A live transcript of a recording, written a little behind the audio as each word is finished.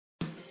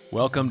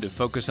Welcome to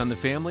Focus on the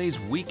Family's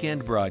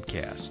weekend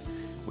broadcast.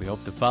 We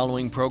hope the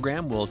following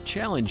program will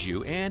challenge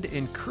you and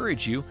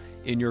encourage you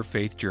in your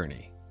faith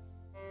journey.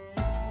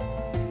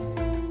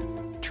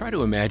 Try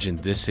to imagine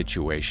this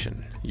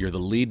situation. You're the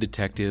lead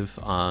detective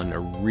on a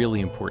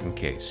really important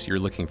case. You're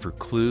looking for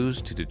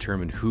clues to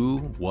determine who,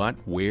 what,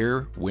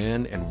 where,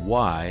 when, and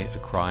why a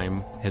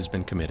crime has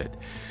been committed.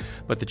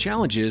 But the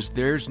challenge is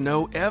there's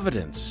no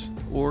evidence,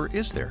 or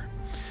is there?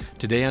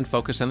 Today on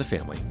Focus on the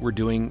Family, we're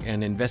doing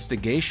an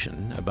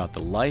investigation about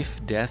the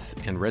life, death,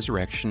 and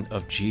resurrection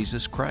of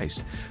Jesus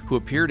Christ, who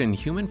appeared in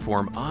human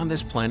form on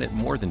this planet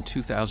more than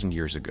 2,000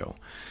 years ago.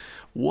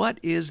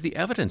 What is the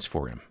evidence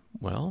for him?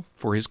 Well,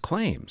 for his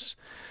claims.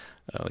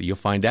 You'll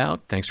find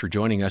out. Thanks for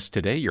joining us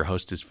today. Your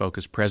host is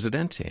Focus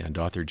President and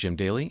author Jim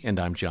Daly, and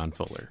I'm John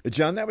Fuller.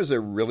 John, that was a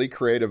really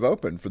creative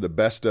open for the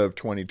Best of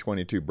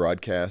 2022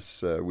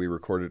 broadcasts we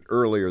recorded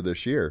earlier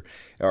this year.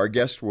 Our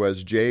guest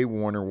was J.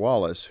 Warner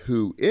Wallace,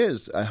 who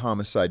is a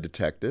homicide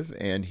detective,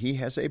 and he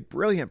has a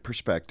brilliant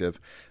perspective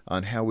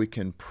on how we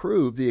can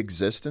prove the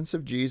existence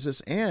of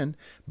Jesus and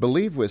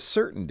believe with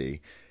certainty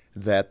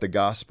that the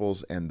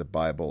Gospels and the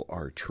Bible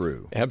are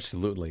true.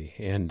 Absolutely.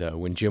 And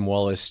when Jim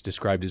Wallace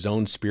described his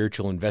own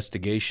spiritual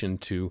investigation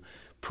to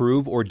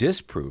prove or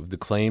disprove the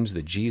claims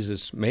that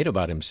Jesus made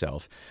about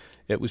himself,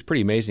 it was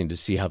pretty amazing to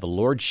see how the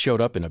Lord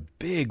showed up in a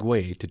big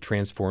way to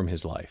transform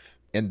his life.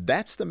 And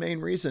that's the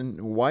main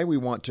reason why we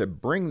want to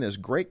bring this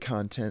great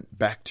content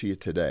back to you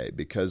today,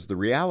 because the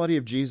reality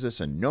of Jesus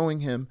and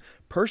knowing him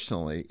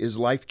personally is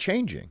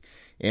life-changing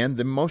and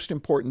the most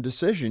important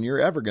decision you're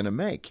ever going to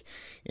make.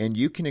 And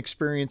you can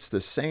experience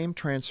the same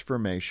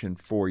transformation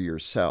for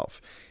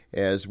yourself.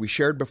 As we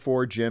shared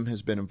before, Jim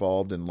has been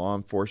involved in law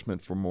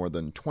enforcement for more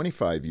than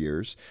 25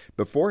 years.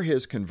 Before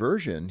his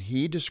conversion,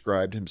 he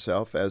described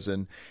himself as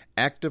an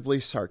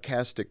actively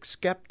sarcastic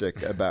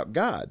skeptic about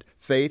God,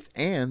 faith,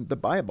 and the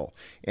Bible.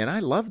 And I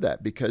love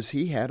that because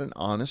he had an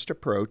honest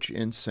approach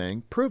in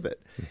saying, prove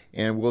it.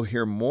 And we'll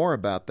hear more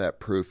about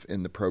that proof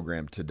in the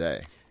program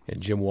today. And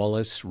Jim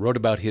Wallace wrote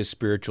about his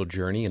spiritual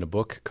journey in a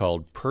book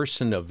called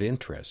Person of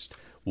Interest: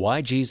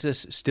 Why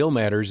Jesus Still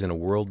Matters in a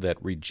World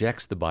That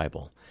Rejects the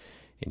Bible.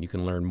 And you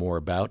can learn more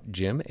about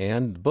Jim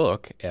and the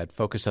book at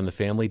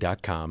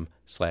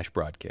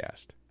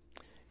focusonthefamily.com/broadcast.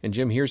 And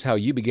Jim, here's how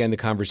you began the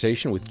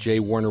conversation with J.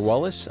 Warner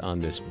Wallace on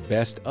this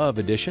Best Of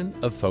edition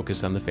of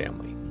Focus on the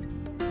Family.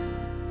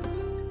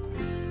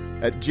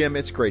 Jim,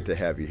 it's great to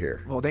have you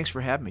here. Well, thanks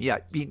for having me. Yeah,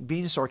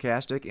 being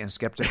sarcastic and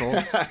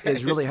skeptical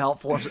is really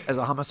helpful as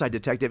a homicide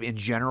detective in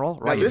general,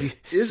 right? Now, this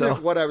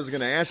isn't what I was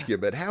going to ask you,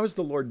 but how has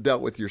the Lord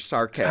dealt with your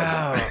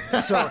sarcasm?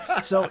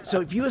 So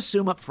if you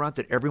assume up front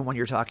that everyone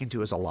you're talking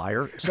to is a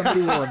liar,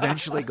 somebody will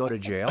eventually go to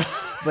jail.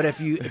 But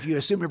if you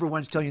assume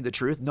everyone's telling you the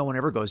truth, no one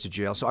ever goes to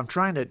jail. So I'm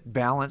trying to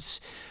balance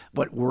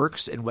what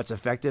works and what's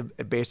effective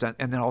based on,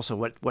 and then also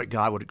what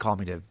God would call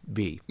me to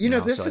be. You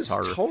know, this is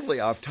totally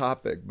off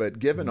topic, but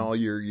given all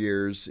your years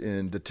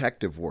in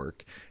detective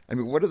work, I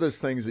mean, what are those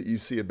things that you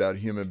see about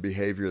human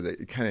behavior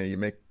that kind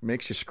of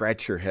makes you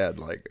scratch your head?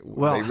 Like,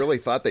 they really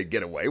thought they'd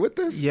get away with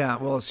this? Yeah,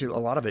 well, see, a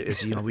lot of it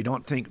is, we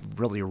don't think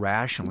really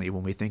rationally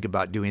when we think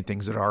about doing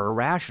things that are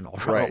irrational,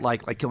 right?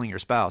 like killing your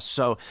spouse.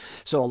 So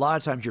a lot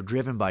of times you're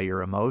driven by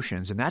your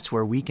emotions, and that's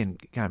where we can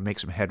kind of make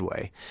some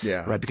headway,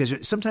 right? Because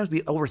sometimes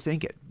we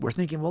overthink it. We're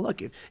thinking, well,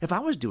 look, if I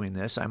was doing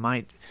this, I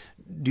might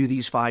do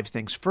these 5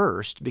 things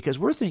first, because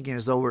we're thinking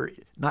as though we're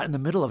not in the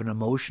middle of an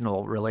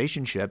emotional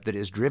relationship that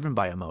is driven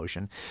by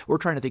emotion. We're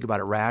trying to think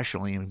about it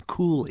rationally and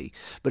coolly,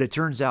 but it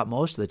turns out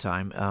most of the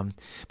time,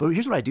 but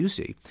here's what I do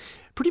see.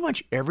 Pretty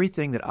much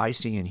everything that I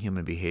see in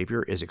human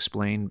behavior is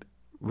explained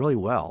really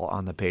well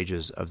on the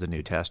pages of the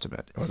New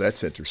Testament. Oh,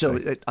 that's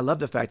interesting. So I love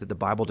the fact that the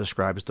Bible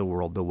describes the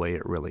world the way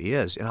it really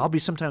is. And I'll be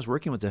sometimes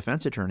working with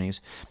defense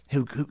attorneys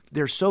who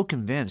they're so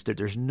convinced that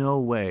there's no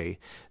way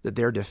that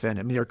their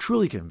defendant, they're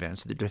truly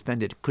convinced that the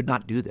defendant could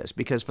not do this,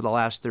 because for the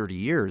last 30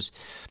 years,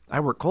 I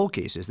work cold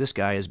cases. This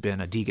guy has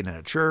been a deacon in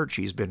a church.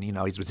 He's been,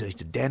 he's a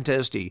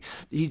dentist. He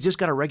just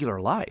got a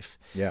regular life.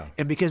 Yeah.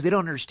 And because they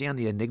don't understand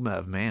the enigma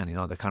of man,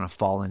 the kind of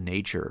fallen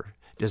nature,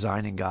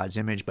 designed in God's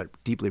image, but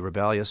deeply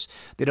rebellious.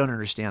 They don't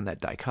understand that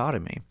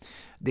dichotomy.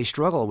 They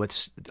struggle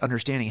with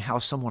understanding how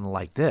someone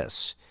like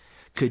this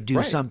could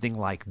do something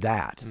like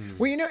that.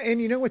 Well,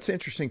 you know what's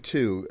interesting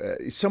too,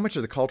 so much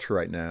of the culture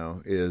right now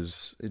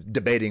is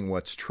debating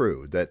what's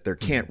true, that there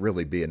can't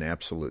really be an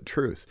absolute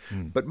truth.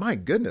 But my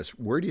goodness,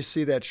 where do you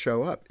see that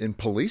show up? In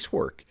police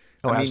work.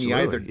 I mean, you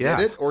either did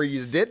it or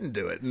you didn't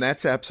do it, and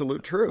that's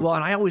absolute true. Well,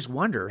 and I always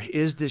wonder,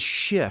 is this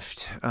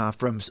shift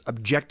from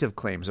objective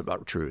claims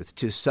about truth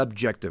to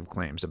subjective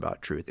claims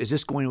about truth, is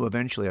this going to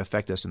eventually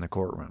affect us in the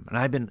courtroom? And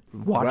I've been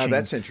watching. Wow,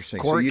 that's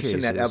interesting. So you've seen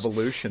that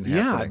evolution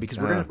happening. Yeah, because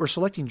we're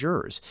selecting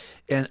jurors.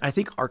 And I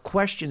think our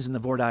questions in the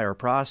voir dire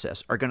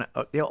process are going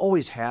to, they'll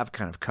always have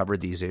kind of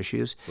covered these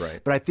issues. Right.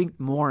 But I think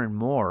more and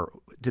more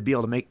to be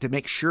able to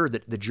make sure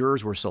that the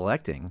jurors we're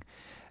selecting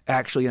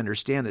actually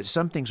understand that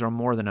some things are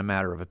more than a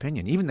matter of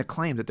opinion. Even the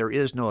claim that there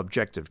is no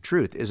objective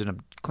truth is a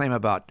claim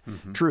about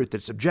truth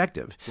that's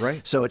objective.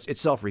 Right. So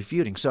it's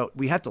self-refuting. So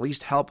we have to at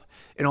least help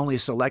and only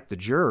select the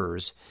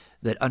jurors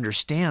that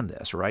understand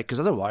this, right? Because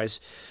otherwise,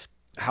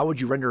 how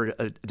would you render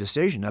a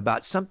decision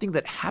about something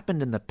that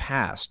happened in the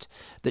past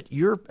that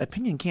your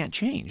opinion can't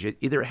change? It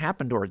either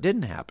happened or it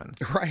didn't happen.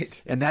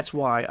 Right. And that's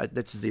why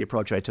this is the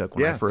approach I took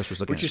when I first was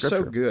looking at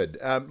Scripture. Which is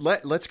so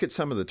good. Let's get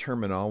some of the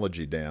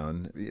terminology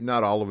down.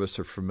 Not all of us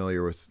are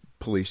familiar with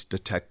police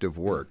detective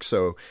work.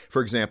 So,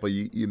 for example,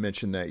 you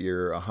mentioned that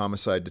you're a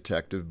homicide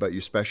detective, but you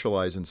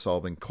specialize in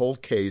solving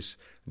cold case,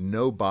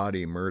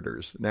 no-body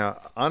murders. Now,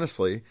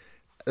 honestly,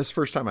 that's the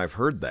first time I've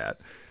heard that.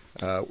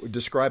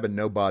 Describe a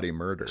no-body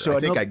murder. So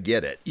I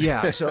get it.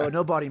 Yeah, so a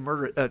no-body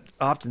murder,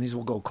 often these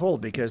will go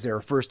cold because they're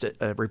first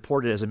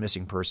reported as a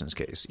missing persons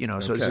case.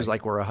 So this is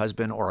like where a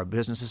husband or a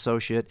business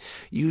associate,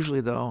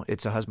 usually though,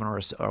 it's a husband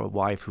or a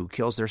wife who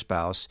kills their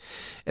spouse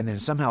and then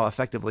somehow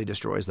effectively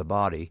destroys the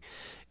body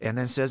and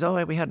then says,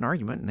 oh, we had an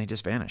argument, and they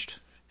just vanished.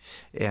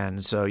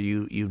 And so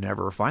you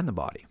never find the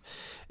body.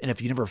 And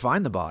if you never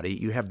find the body,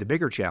 you have the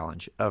bigger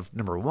challenge of,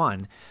 number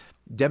one,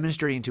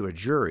 demonstrating to a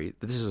jury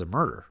that this is a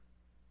murder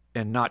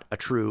and not a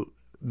true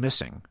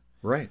missing.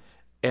 Right.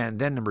 And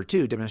then number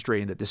two,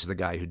 demonstrating that this is the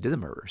guy who did the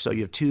murder. So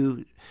you have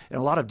two, and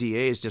a lot of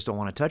DAs just don't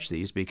want to touch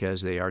these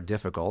because they are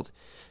difficult,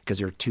 because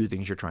there are two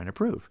things you're trying to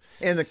prove.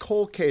 And the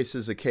cold case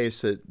is a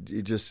case that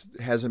it just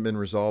hasn't been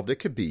resolved. It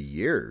could be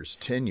years,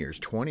 10 years,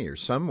 20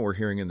 years. Some we're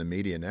hearing in the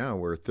media now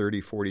where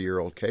 30,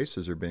 40-year-old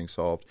cases are being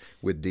solved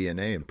with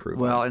DNA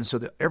improvement. Well, and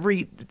so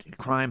every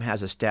crime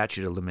has a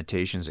statute of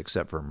limitations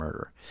except for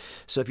murder.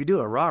 So if you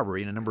do a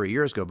robbery and a number of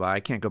years go by, I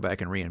can't go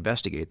back and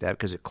reinvestigate that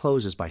because it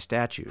closes by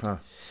statute. Huh.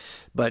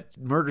 But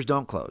murders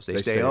don't close. They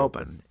stay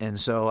open. And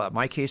so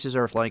my cases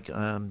are like,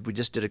 we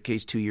just did a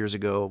case 2 years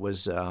ago. It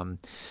was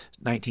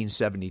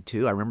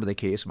 1972. I remember the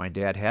case. My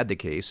dad had the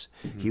case.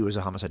 Mm-hmm. He was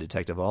a homicide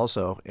detective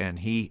also. And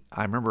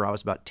I remember I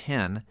was about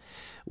 10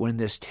 when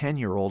this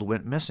 10-year-old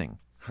went missing.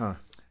 Huh.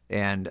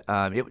 And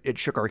it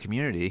shook our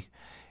community.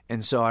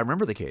 And so I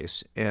remember the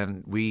case.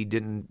 And we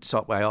didn't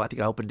solve. I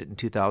think I opened it in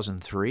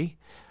 2003.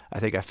 I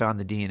think I found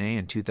the DNA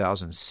in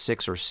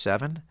 2006 or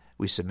 7.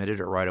 We submitted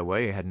it right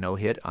away. It had no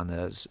hit on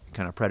the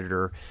kind of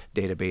predator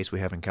database we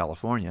have in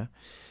California.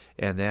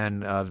 And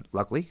then,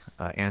 luckily,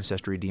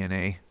 Ancestry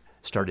DNA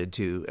started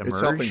to emerge.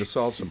 It's helping to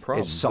solve some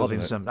problems. It's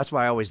solving some. That's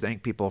why I always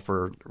thank people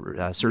for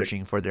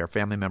searching for their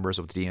family members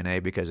with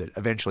DNA, because it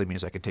eventually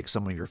means I can take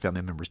some of your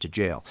family members to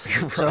jail.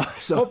 Right.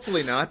 So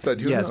hopefully not,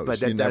 but who knows? Yes, but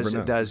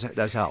that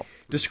does help.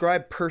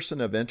 Describe person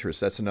of interest.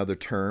 That's another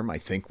term. I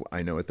think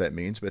I know what that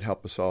means, but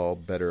help us all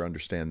better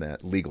understand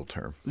that legal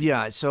term.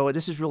 Yeah, so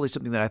this is really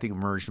something that I think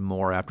emerged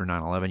more after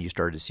 9/11. You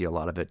started to see a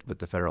lot of it with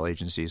the federal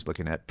agencies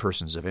looking at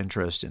persons of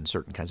interest in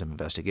certain kinds of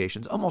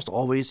investigations. Almost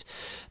always,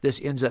 this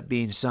ends up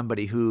being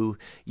somebody who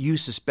you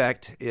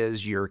suspect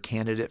is your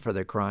candidate for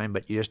the crime,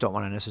 but you just don't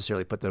want to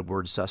necessarily put the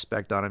word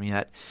suspect on them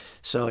yet.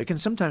 So it can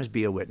sometimes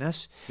be a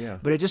witness,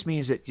 but it just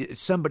means that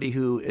it's somebody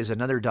who is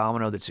another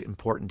domino that's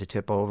important to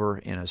tip over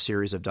in a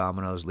series of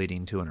dominoes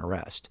leading to an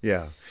arrest.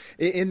 Yeah.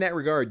 In that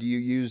regard, you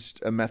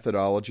used a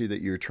methodology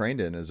that you're trained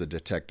in as a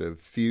detective,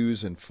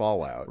 fuse and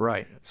fallout.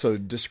 Right. So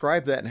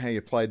describe that and how you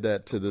applied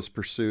that to this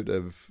pursuit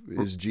of,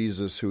 is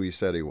Jesus who he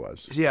said he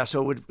was? Yeah,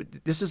 so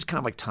this is kind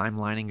of like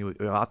timelining.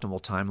 You often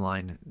will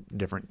timeline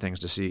different things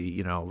to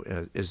see,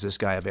 is this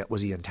guy,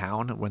 was he in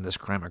town when this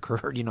crime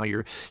occurred?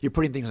 You're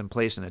putting things in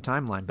place in a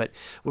timeline. But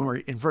when we're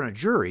in front of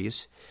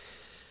juries,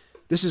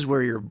 this is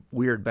where your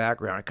weird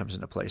background comes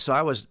into play.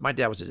 So my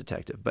dad was a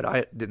detective, but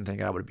I didn't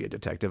think I would be a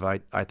detective. I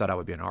thought I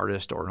would be an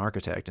artist or an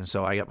architect. And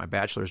so I got my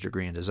bachelor's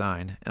degree in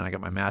design and I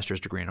got my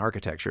master's degree in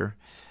architecture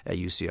at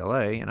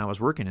UCLA. And I was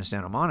working in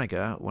Santa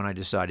Monica when I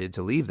decided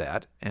to leave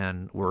that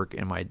and work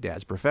in my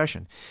dad's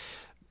profession.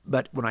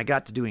 But when I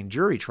got to doing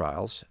jury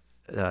trials,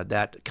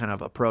 that kind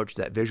of approach,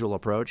 that visual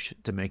approach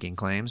to making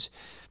claims,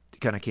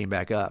 kind of came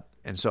back up.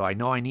 And so I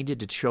know I needed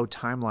to show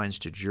timelines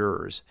to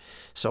jurors.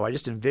 So I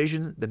just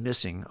envisioned the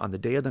missing, on the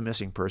day of the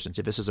missing persons,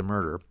 if this is a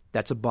murder,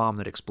 that's a bomb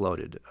that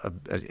exploded.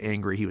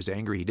 He was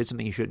angry, he did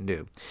something he shouldn't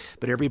do.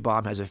 But every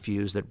bomb has a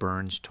fuse that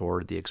burns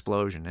toward the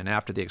explosion. And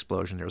after the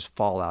explosion, there's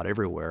fallout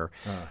everywhere,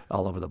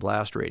 all over the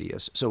blast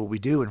radius. So what we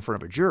do in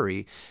front of a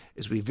jury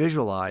is we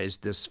visualize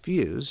this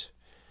fuse.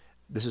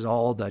 This is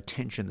all the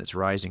tension that's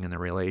rising in the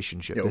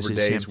relationship. Over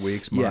days,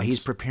 weeks, months. Yeah,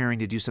 he's preparing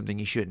to do something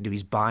he shouldn't do.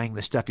 He's buying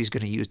the stuff he's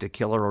going to use to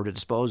kill her or to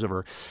dispose of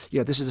her.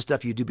 This is the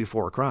stuff you do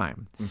before a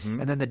crime.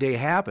 Mm-hmm. And then the day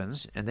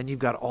happens, and then you've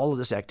got all of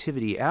this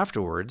activity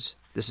afterwards.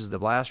 This is the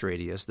blast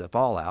radius, the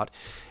fallout,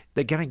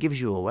 that kind of gives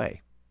you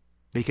away.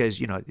 Because,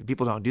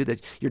 people don't do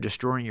that. You're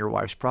destroying your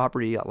wife's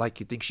property like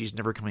you think she's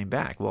never coming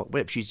back. Well,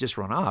 if she's just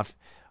run off,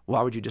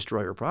 why would you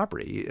destroy her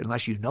property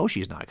unless you know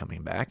she's not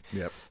coming back?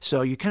 Yep.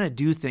 So you kind of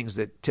do things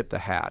that tip the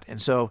hat.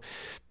 And so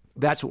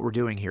that's what we're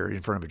doing here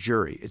in front of a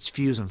jury. It's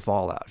fuse and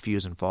fallout,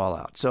 fuse and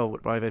fallout. So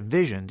what I've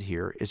envisioned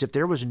here is if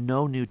there was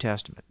no New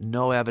Testament,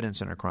 no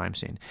evidence in a crime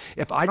scene,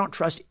 if I don't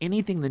trust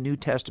anything the New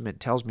Testament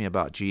tells me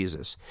about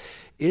Jesus,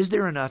 is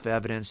there enough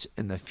evidence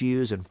in the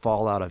fuse and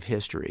fallout of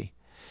history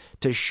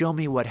to show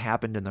me what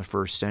happened in the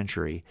first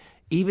century,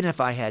 even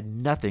if I had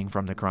nothing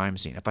from the crime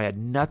scene, if I had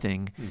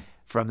nothing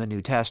from the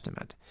New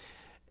Testament?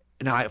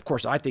 Now, of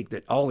course, I think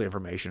that all the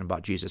information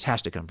about Jesus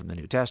has to come from the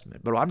New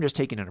Testament, but I'm just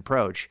taking an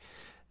approach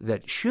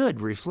that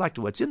should reflect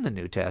what's in the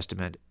New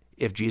Testament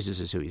if Jesus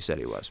is who he said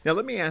he was. Now,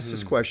 let me ask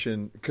this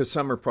question, because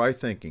some are probably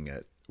thinking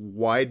it.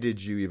 Why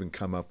did you even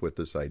come up with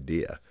this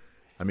idea?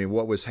 I mean,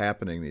 what was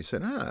happening that you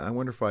said, I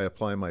wonder if I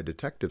apply my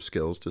detective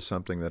skills to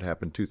something that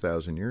happened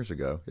 2,000 years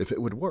ago, if it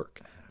would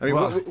work? I mean,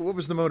 what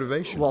was the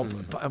motivation? Well,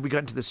 we got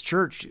into this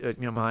church.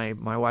 My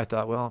wife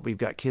thought, well, we've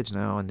got kids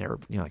now, and they're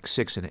like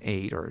 6 and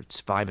 8, or it's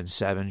 5 and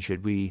 7.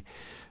 Should we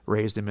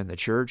raise them in the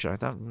church? And I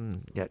thought,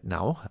 yeah,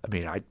 no. I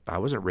mean, I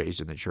wasn't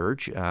raised in the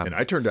church. And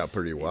I turned out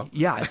pretty well.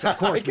 Yeah, of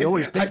course. We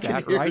always think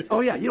that, right?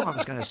 Oh, yeah, you know what I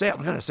was going to say.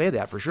 I'm going to say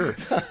that for sure.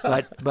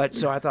 But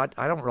so I thought,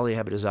 I don't really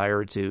have a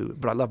desire to,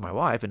 but I love my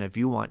wife, and if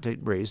you want to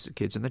raise the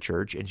kids in the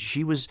church, and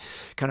she was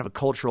kind of a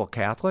cultural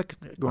Catholic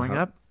growing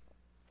up.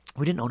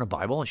 We didn't own a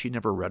Bible, and she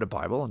never read a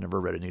Bible and never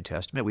read a New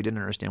Testament. We didn't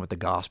understand what the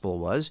gospel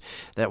was.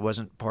 That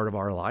wasn't part of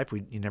our life.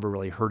 You never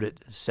really heard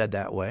it said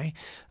that way.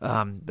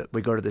 But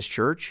we go to this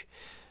church.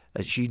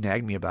 She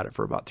nagged me about it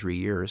for about 3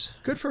 years.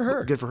 Good for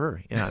her. Good for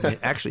her. Yeah. I mean,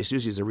 actually,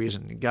 Susie's the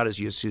reason. God has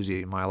used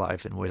Susie in my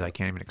life in ways I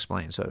can't even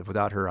explain. So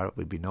without her, I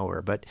would be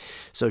nowhere. But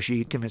so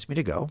she convinced me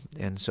to go,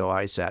 and so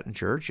I sat in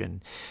church,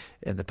 and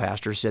the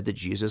pastor said that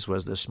Jesus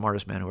was the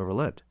smartest man who ever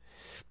lived.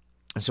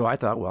 And so I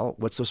thought, well,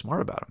 what's so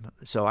smart about him?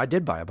 So I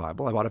did buy a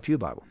Bible. I bought a Pew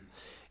Bible,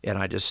 and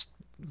I just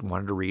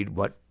wanted to read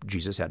what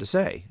Jesus had to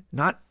say,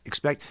 not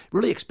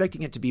really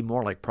expecting it to be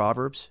more like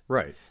Proverbs,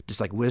 right? Just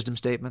like wisdom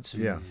statements,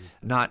 yeah.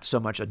 Not so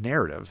much a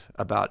narrative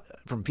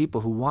from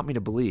people who want me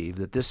to believe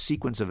that this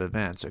sequence of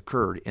events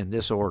occurred in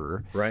this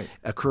order, right?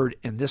 Occurred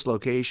in this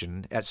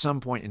location at some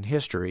point in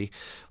history.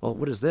 Well,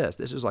 what is this?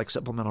 This is like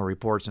supplemental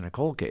reports in a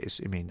cold case.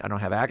 I mean, I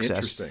don't have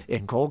access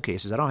in cold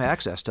cases. I don't have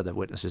access to the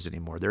witnesses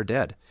anymore. They're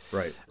dead,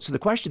 right? So the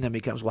question then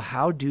becomes, well,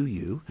 how do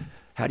you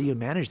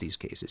manage these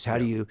cases? How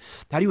do you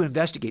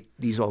investigate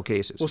these old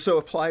cases? Well, so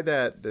apply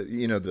that,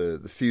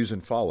 the fuse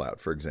and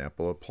fallout, for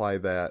example. Apply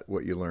that,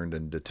 what you learned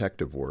in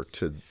detective work,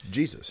 to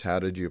Jesus. How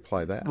did you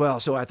apply that? Well,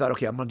 so I thought,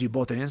 okay, I'm going to do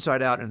both an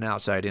inside-out and an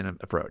outside-in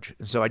approach.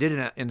 And so I did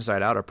an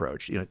inside-out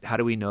approach. How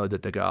do we know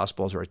that the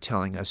Gospels are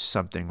telling us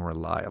something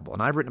reliable?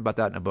 And I've written about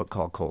that in a book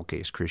called Cold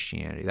Case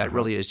Christianity. That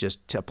really is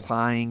just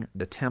applying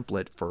the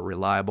template for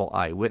reliable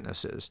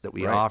eyewitnesses that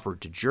we offer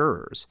to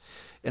jurors,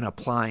 and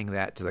applying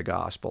that to the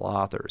gospel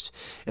authors.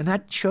 And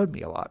that showed me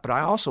a lot. But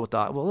I also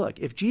thought, well, look,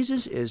 if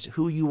Jesus is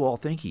who you all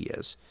think he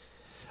is,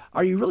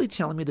 are you really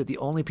telling me that the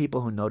only people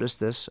who noticed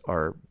this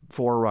are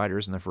 4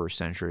 writers in the first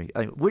century?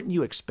 I mean, wouldn't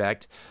you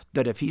expect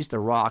that if he's the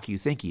rock you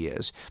think he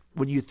is,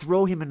 when you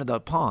throw him into the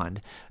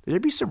pond,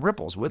 there'd be some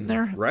ripples, wouldn't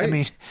there? Right. I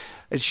mean,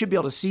 it should be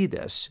able to see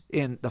this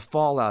in the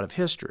fallout of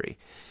history.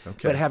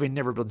 Okay. But having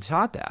never been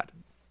taught that,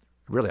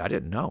 really, I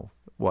didn't know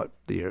what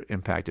the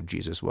impact of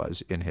Jesus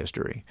was in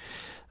history.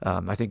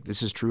 I think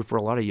this is true for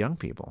a lot of young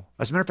people.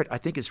 As a matter of fact, I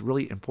think it's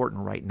really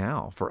important right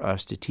now for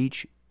us to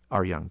teach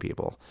our young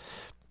people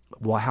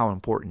how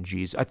important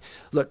Jesus.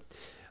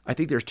 I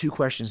think there's 2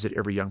 questions that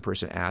every young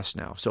person asks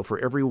now. So for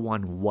every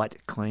one what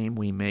claim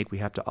we make, we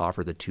have to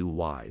offer the 2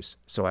 whys.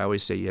 So I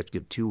always say you have to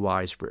give 2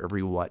 whys for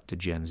every what to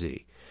Gen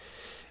Z.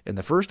 And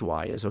the first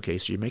why is, okay,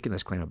 so you're making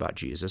this claim about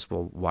Jesus.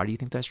 Well, why do you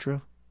think that's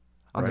true?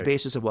 On the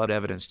basis of what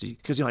evidence?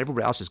 Because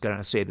everybody else is going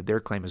to say that their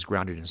claim is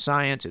grounded in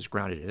science, is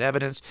grounded in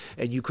evidence,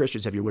 and you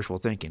Christians have your wishful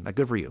thinking.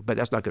 Good for you, but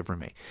that's not good for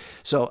me.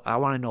 So I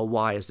want to know,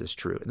 why is this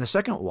true? And the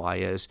second why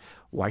is,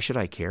 why should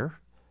I care?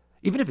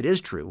 Even if it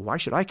is true, why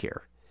should I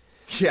care?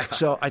 Yeah.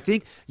 So I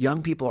think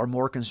young people are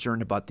more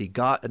concerned about the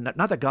God,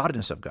 not the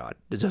godness of God.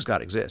 Does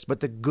God exist? But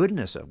the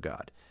goodness of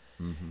God.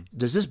 Mm-hmm.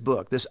 Does this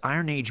book, this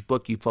Iron Age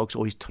book you folks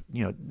always,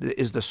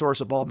 is the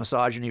source of all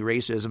misogyny,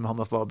 racism,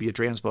 homophobia,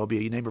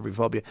 transphobia, you name every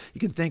phobia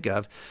you can think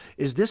of,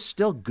 is this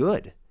still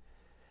good?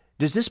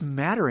 Does this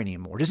matter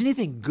anymore? Does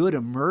anything good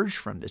emerge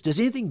from this? Does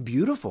anything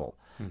beautiful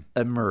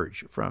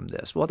emerge from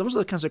this? Well, those are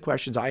the kinds of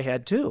questions I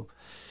had too.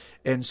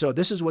 And so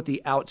this is what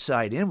the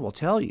outside in will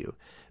tell you.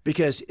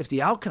 Because if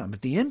the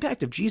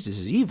impact of Jesus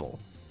is evil,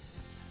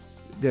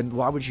 then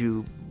why would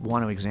you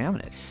want to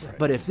examine it? Right.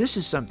 But if this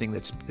is something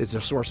that's a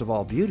source of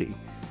all beauty,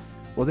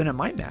 well, then it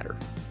might matter.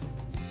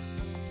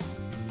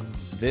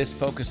 This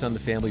Focus on the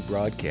Family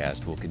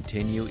broadcast will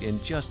continue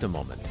in just a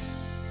moment.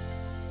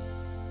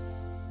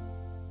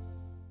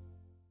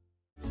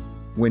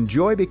 When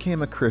Joy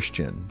became a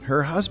Christian,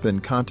 her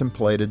husband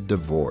contemplated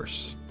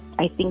divorce.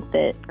 I think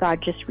that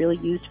God just really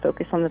used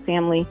Focus on the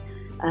Family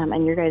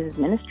and your guys'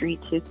 ministry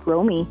to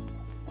grow me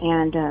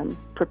and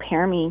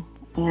prepare me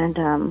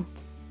and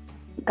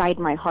guide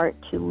my heart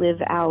to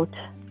live out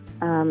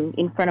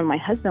in front of my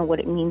husband what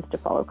it means to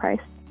follow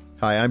Christ.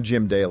 Hi, I'm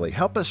Jim Daly.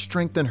 Help us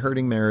strengthen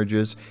hurting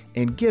marriages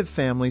and give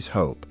families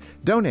hope.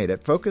 Donate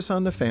at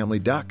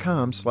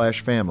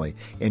focusonthefamily.com/family,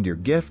 and your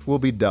gift will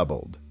be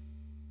doubled.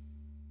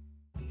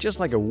 Just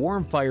like a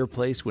warm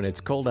fireplace when it's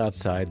cold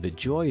outside, the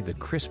joy of the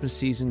Christmas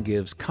season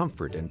gives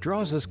comfort and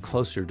draws us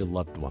closer to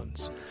loved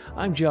ones.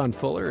 I'm John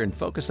Fuller, and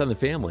Focus on the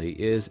Family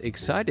is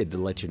excited to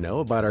let you know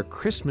about our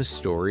Christmas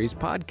Stories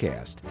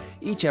podcast.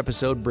 Each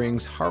episode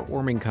brings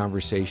heartwarming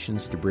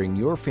conversations to bring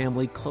your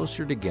family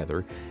closer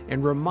together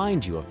and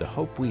remind you of the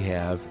hope we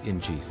have in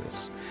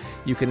Jesus.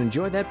 You can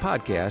enjoy that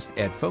podcast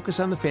at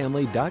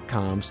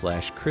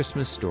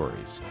focusonthefamily.com/Christmas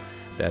stories.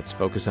 That's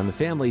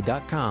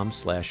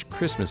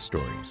focusonthefamily.com/Christmas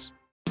stories.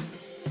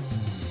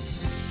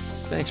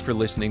 Thanks for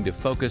listening to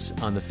Focus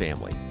on the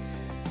Family.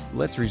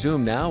 Let's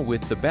resume now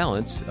with the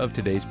balance of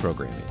today's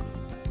programming.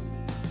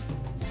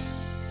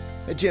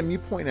 Jim, you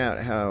point out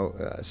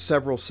how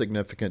several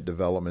significant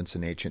developments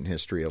in ancient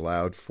history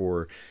allowed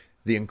for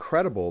the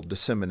incredible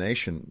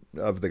dissemination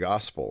of the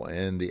gospel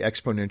and the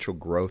exponential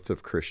growth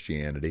of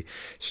Christianity.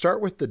 Start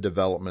with the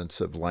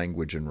developments of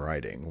language and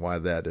writing, why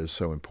that is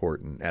so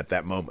important at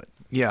that moment.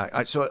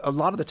 Yeah, so a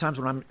lot of the times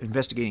when I'm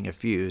investigating a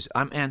fuse,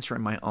 I'm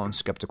answering my own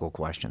skeptical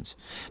questions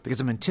because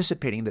I'm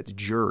anticipating that the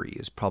jury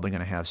is probably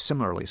going to have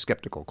similarly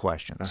skeptical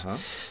questions.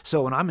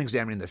 So when I'm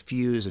examining the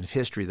fuse and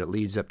history that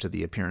leads up to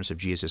the appearance of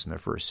Jesus in the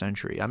first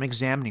century, I'm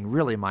examining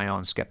really my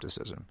own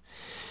skepticism.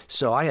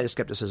 So I had a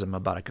skepticism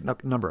about a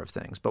number of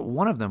things, but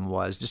one of them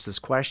was just this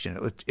question: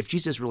 if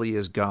Jesus really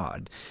is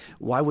God,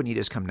 why wouldn't he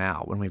just come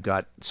now when we've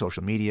got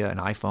social media and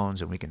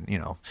iPhones and we can,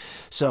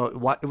 so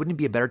wouldn't it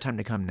be a better time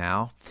to come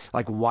now?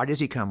 Like, why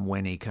does he come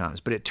when he comes?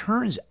 But it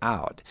turns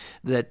out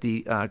that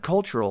the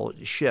cultural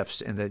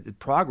shifts and the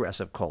progress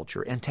of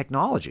culture and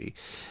technology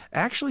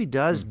actually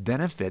does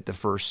benefit the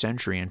first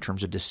century in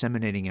terms of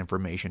disseminating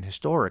information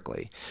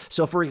historically.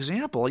 So, for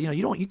example,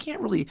 you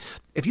can't really,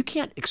 if you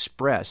can't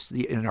express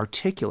and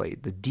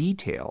articulate the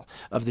detail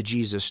of the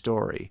Jesus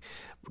story,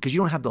 because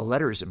you don't have the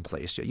letters in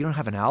place yet. You don't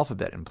have an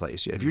alphabet in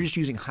place yet. If you're just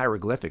using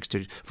hieroglyphics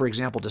to, for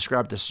example,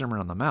 describe the Sermon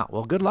on the Mount,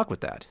 well, good luck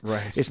with that.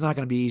 Right. It's not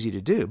going to be easy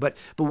to do. But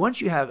once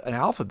you have an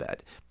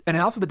alphabet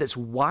that's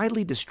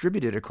widely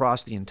distributed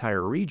across the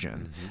entire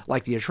region,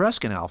 like the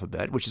Etruscan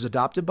alphabet, which is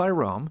adopted by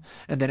Rome,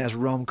 and then as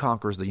Rome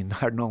conquers the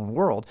entire known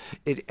world,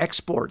 it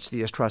exports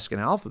the Etruscan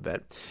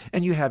alphabet.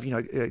 And you have,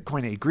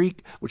 Koine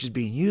Greek, which is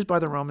being used by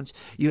the Romans.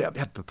 You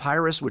have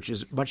papyrus, which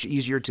is much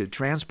easier to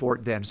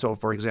transport than, so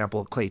for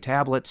example, clay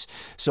tablets.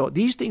 So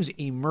these things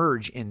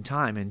emerge in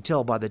time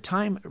until by the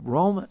time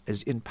Rome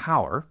is in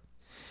power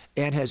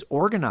and has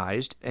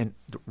organized and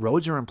the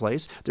roads are in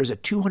place, there's a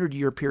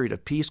 200-year period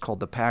of peace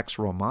called the Pax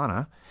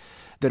Romana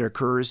that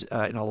occurs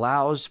and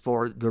allows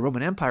for the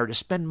Roman Empire to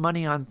spend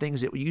money on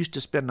things it used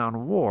to spend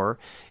on war.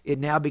 It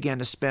now began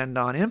to spend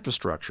on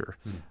infrastructure,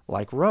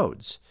 like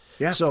roads.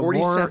 Yeah, so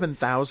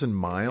 47,000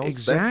 miles.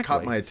 Exactly. That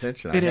caught my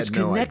attention. It has had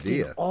no connected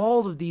idea.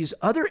 all of these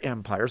other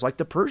empires, like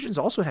the Persians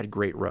also had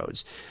great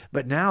roads.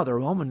 But now the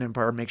Roman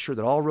Empire makes sure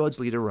that all roads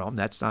lead to Rome.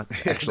 That's not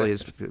actually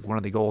is one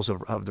of the goals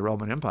of the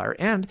Roman Empire.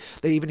 And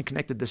they even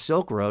connected the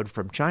Silk Road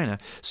from China.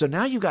 So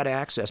now you got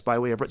access by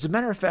way of... As a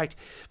matter of fact,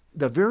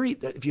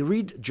 if you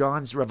read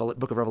John's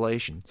book of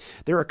Revelation,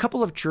 there are a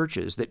couple of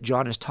churches that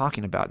John is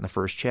talking about in the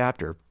first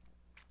chapter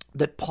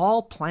that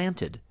Paul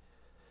planted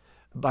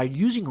by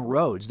using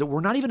roads that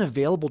were not even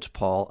available to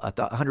Paul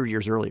 100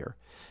 years earlier,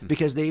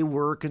 because they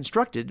were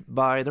constructed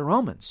by the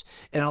Romans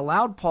and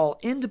allowed Paul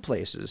into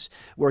places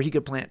where he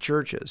could plant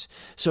churches.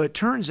 So it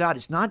turns out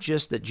it's not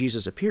just that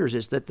Jesus appears,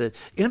 it's that the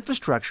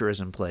infrastructure is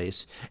in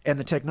place and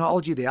the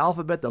technology, the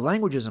alphabet, the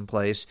language is in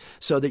place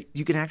so that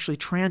you can actually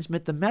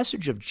transmit the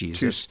message of Jesus.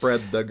 To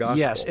spread the gospel.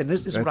 Yes, and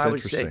this is what I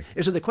would say.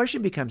 And so the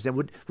question becomes then,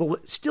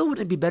 wouldn't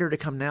it be better to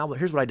come now? But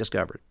here's what I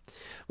discovered.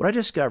 What I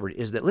discovered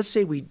is that let's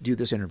say we do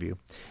this interview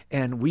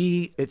and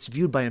it's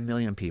viewed by 1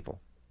 million people.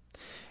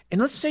 And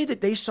let's say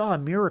that they saw a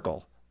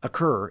miracle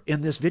occur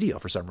in this video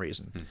for some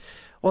reason.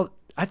 Well,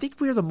 I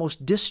think we are the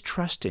most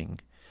distrusting,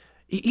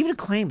 even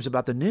claims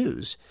about the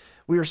news.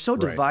 We are so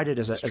divided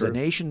as a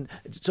nation,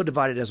 so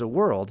divided as a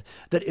world,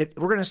 that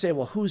we're going to say,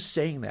 well, who's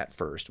saying that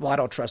first? Well, I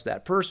don't trust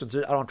that person,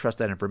 so I don't trust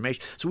that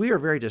information. So we are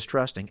very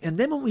distrusting. And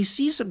then when we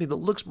see something that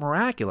looks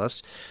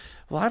miraculous,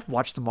 well, I've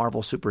watched the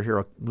Marvel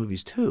superhero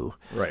movies too.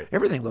 Right.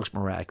 Everything looks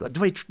miraculous.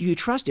 Do you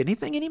trust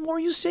anything anymore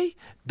you see?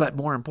 But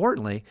more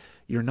importantly,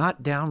 you're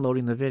not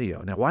downloading the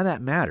video. Now, why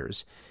that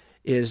matters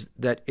is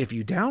that if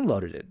you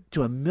downloaded it to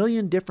 1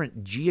 million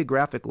different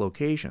geographic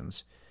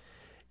locations,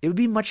 it would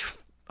be much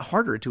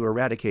harder to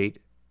eradicate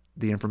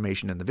the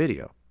information in the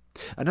video.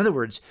 In other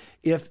words,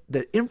 if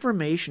the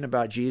information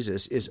about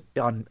Jesus is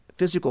on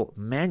physical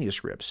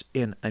manuscripts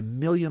in 1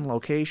 million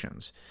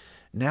locations,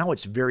 now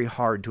it's very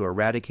hard to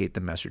eradicate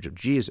the message of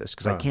Jesus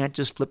because I can't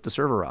just flip the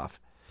server off.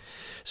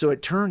 So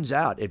it turns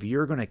out if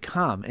you're going to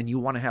come and you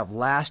want to have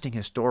lasting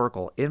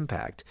historical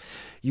impact,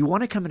 you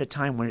want to come at a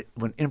time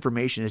when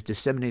information is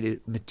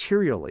disseminated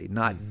materially,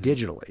 not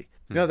digitally.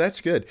 No, that's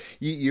good.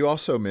 You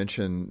also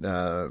mentioned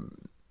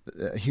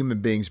human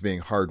beings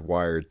being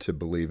hardwired to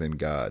believe in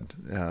God.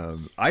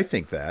 I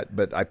think that,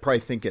 but I probably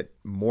think it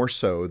more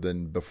so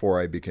than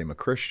before I became a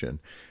Christian.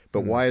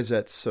 But why is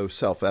that so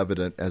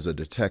self-evident as a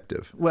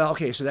detective? Well,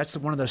 okay, so that's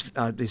one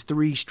of these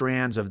three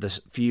strands of the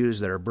fuse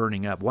that are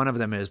burning up. One of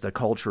them is the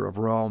culture of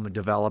Rome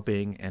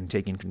developing and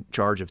taking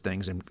charge of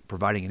things and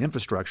providing an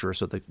infrastructure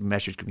so the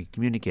message can be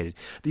communicated.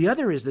 The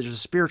other is there's a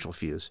spiritual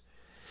fuse.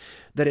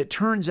 That it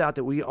turns out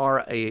that we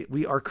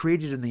are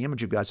created in the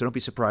image of God, so don't be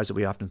surprised that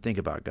we often think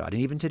about God.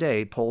 And even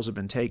today, polls have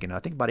been taken. I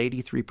think about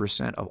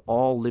 83% of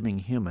all living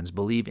humans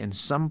believe in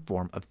some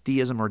form of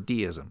theism or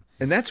deism.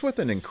 And that's with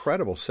an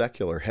incredible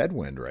secular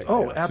headwind right now.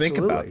 Oh, absolutely.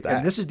 Think about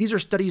that. And these are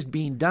studies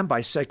being done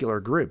by secular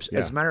groups. Yeah.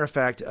 As a matter of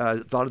fact,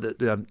 a lot of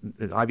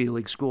the Ivy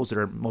League schools that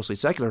are mostly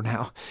secular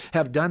now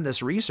have done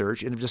this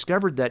research and have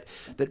discovered that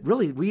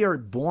really we are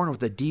born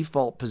with a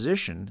default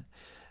position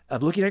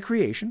of looking at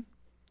creation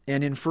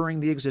and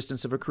inferring the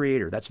existence of a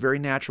creator. That's very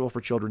natural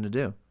for children to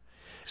do.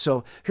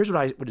 So here's what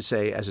I would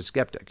say as a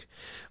skeptic.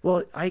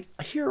 Well, I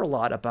hear a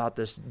lot about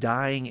this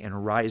dying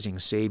and rising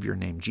Savior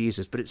named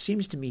Jesus, but it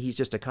seems to me he's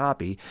just a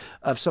copy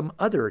of some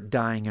other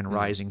dying and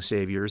rising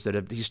Saviors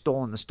that he's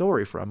stolen the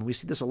story from. And we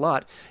see this a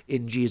lot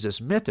in Jesus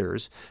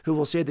mythers, who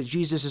will say that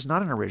Jesus is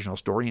not an original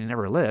story and he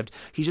never lived.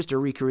 He's just a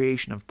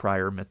recreation of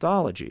prior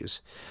mythologies.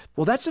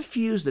 Well, that's a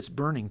fuse that's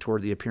burning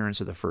toward the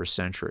appearance of the first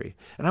century,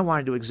 and I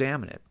wanted to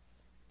examine it.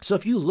 So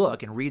if you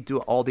look and read through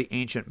all the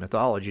ancient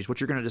mythologies,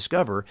 what you're going to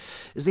discover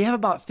is they have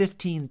about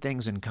 15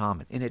 things in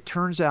common. And it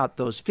turns out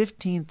those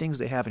 15 things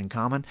they have in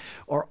common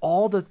are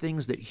all the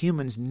things that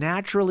humans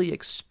naturally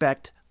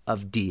expect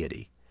of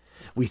deity.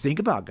 We think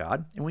about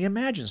God and we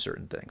imagine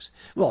certain things.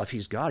 Well, if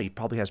he's God, he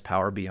probably has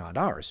power beyond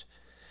ours.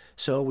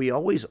 So we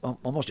always,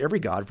 almost every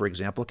God, for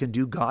example, can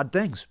do God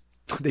things.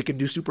 They can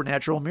do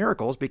supernatural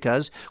miracles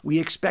because we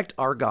expect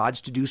our gods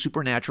to do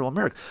supernatural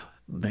miracles.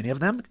 Many of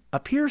them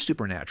appear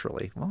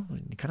supernaturally. Well,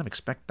 you kind of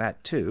expect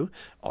that too.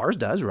 Ours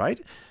does, right?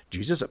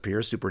 Jesus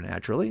appears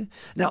supernaturally.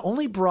 Now,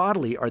 only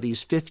broadly are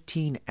these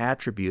 15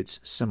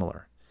 attributes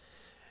similar.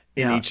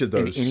 In each of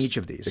those in each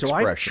of these. So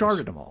I've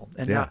charted them all.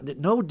 And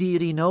no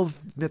deity, no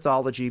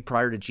mythology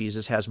prior to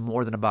Jesus has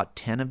more than about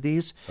 10 of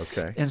these.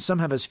 Okay. And some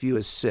have as few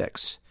as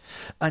 6.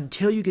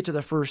 Until you get to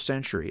the first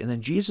century. And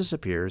then Jesus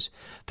appears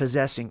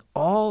possessing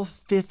all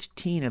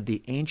 15 of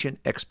the ancient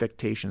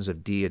expectations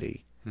of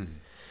deity.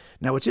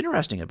 Now, what's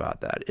interesting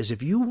about that is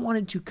if you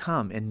wanted to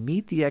come and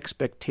meet the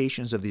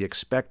expectations of the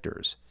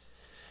expectors,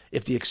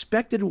 if the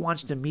expected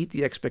wants to meet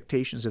the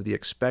expectations of the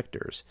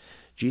expectors,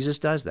 Jesus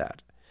does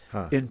that.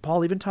 And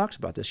Paul even talks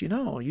about this. You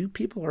know, you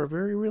people are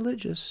very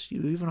religious.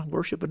 You even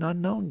worship an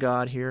unknown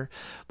God here.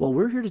 Well,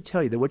 we're here to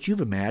tell you that what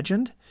you've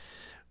imagined,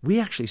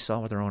 we actually saw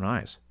with our own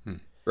eyes.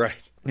 Right.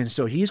 And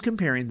so he's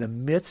comparing the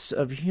myths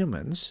of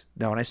humans.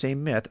 Now, when I say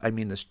myth, I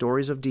mean the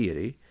stories of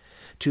deity,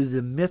 to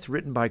the myth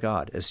written by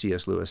God, as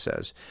C.S. Lewis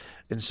says.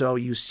 And so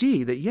you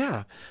see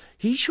that,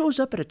 he shows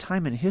up at a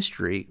time in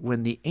history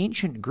when the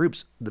ancient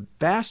groups, the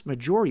vast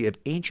majority of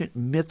ancient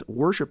myth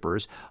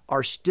worshipers,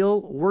 are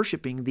still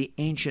worshiping the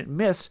ancient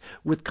myths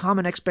with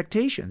common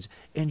expectations.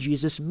 And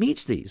Jesus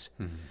meets these.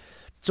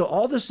 So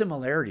all the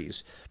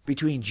similarities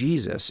between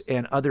Jesus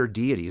and other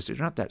deities, they're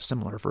not that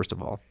similar, first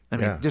of all. I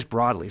mean, just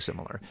broadly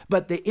similar.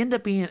 But they end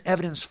up being an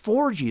evidence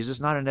for Jesus,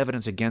 not an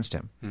evidence against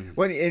him.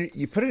 Well, and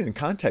you put it in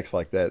context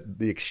like that,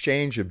 the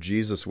exchange of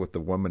Jesus with the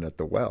woman at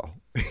the well.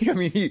 I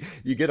mean,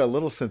 you get a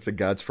little sense of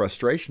God's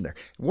frustration there.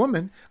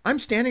 Woman, I'm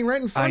standing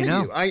right in front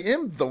of you. I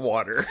am the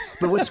water.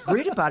 But what's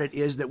great about it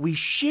is that we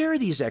share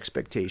these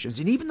expectations.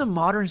 And even the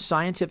modern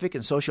scientific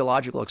and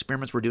sociological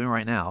experiments we're doing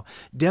right now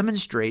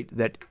demonstrate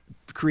that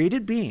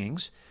created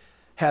beings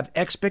have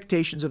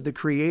expectations of the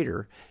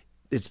Creator.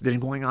 It's been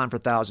going on for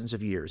thousands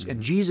of years.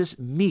 And Jesus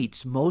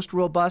meets most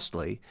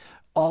robustly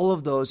all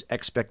of those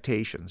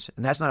expectations.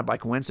 And that's not by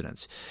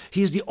coincidence.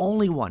 He's the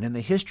only one in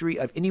the history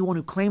of anyone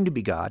who claimed to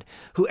be God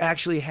who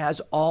actually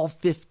has all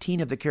 15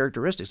 of the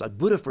characteristics. Like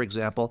Buddha, for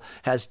example,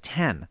 has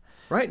 10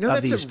 Right. No, of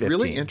that's these a 15.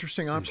 really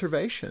interesting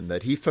observation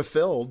that he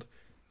fulfilled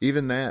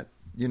even that,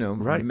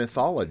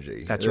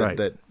 mythology. That's right.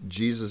 That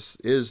Jesus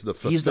is the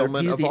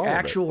fulfillment he's of the all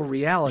actual of it.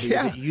 reality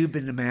that you've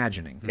been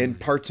imagining. In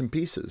parts and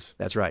pieces.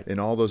 That's right. In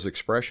all those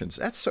expressions.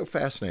 That's so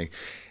fascinating.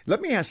 Let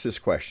me ask this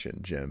question,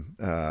 Jim.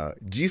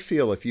 Do you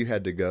feel if you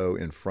had to go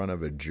in front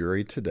of a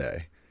jury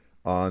today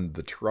on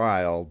the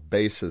trial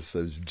basis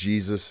of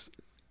Jesus'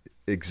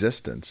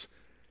 existence,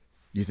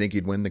 you think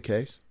you'd win the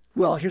case?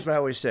 Well, here's what I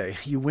always say.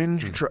 You win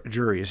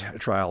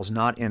trials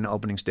not in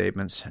opening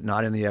statements,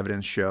 not in the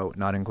evidence show,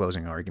 not in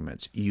closing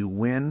arguments. You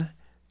win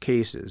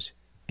cases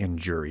in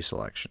jury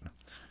selection.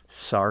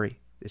 Sorry,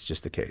 it's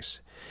just the case.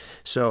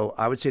 So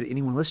I would say to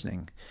anyone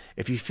listening,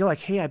 if you feel like,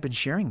 hey, I've been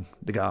sharing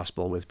the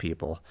gospel with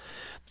people,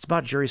 it's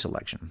about jury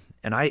selection.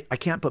 And I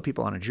can't put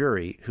people on a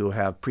jury who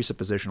have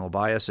presuppositional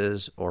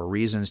biases or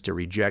reasons to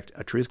reject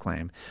a truth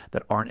claim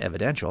that aren't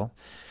evidential.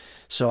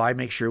 So I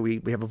make sure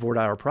we have a voir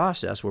dire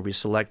process where we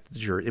select the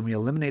jury and we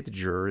eliminate the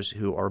jurors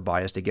who are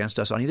biased against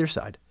us on either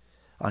side.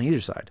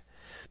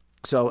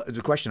 So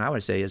the question I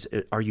would say is,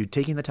 are you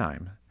taking the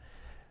time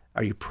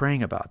Are you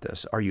praying about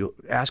this? Are you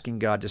asking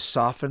God to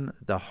soften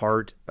the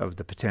heart of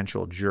the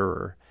potential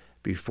juror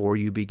before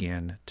you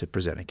begin to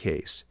present a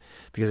case?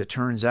 Because it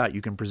turns out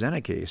you can present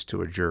a case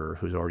to a juror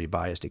who's already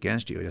biased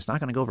against you, and it's not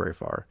going to go very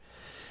far.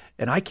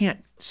 And I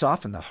can't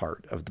soften the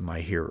heart of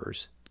my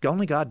hearers.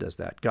 Only God does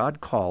that.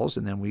 God calls,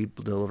 and then we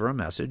deliver a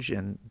message,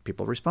 and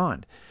people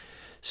respond.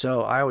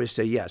 So I always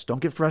say, yes, don't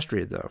get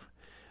frustrated, though.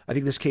 I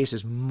think this case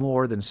is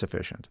more than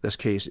sufficient. This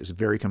case is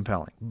very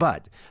compelling.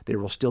 But there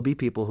will still be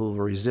people who will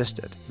resist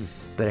it.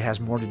 But it has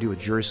more to do with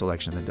jury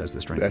selection than it does the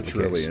strength of the case.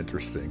 That's really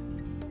interesting.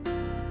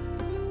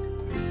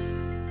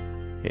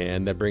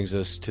 And that brings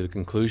us to the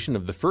conclusion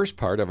of the first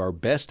part of our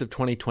Best of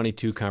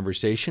 2022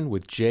 conversation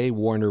with J.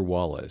 Warner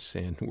Wallace.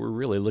 And we're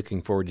really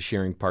looking forward to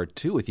sharing part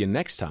 2 with you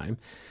next time.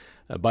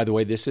 By the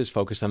way, this is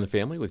Focus on the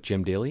Family with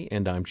Jim Daly,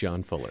 and I'm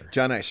John Fuller.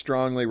 John, I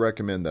strongly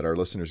recommend that our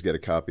listeners get a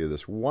copy of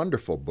this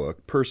wonderful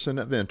book, Person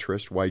of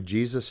Interest, Why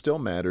Jesus Still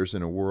Matters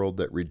in a World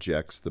That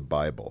Rejects the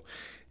Bible.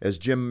 As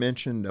Jim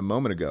mentioned a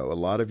moment ago, a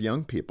lot of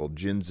young people,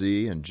 Gen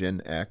Z and Gen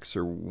X,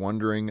 are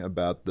wondering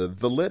about the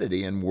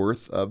validity and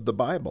worth of the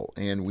Bible,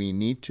 and we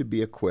need to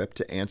be equipped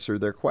to answer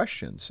their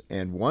questions.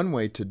 And one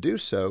way to do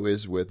so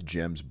is with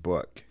Jim's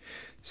book.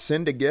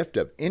 Send a gift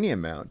of any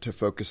amount to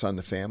Focus on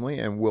the Family,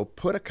 and we'll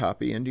put a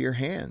copy into your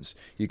hands.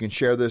 You can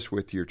share this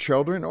with your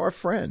children or a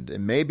friend,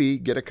 and maybe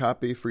get a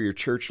copy for your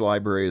church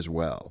library as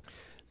well.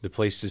 The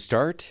place to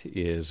start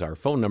is our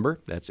phone number.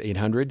 That's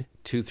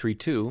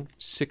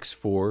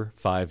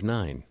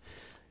 800-232-6459.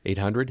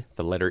 800,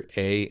 the letter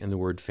A, and the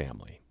word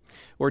family.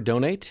 Or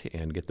donate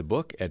and get the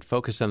book at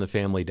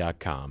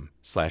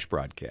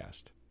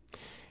focusonthefamily.com/broadcast.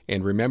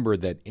 And remember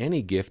that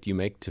any gift you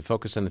make to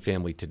Focus on the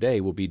Family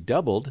today will be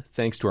doubled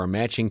thanks to our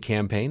matching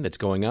campaign that's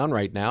going on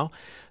right now.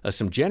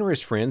 Some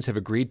generous friends have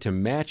agreed to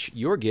match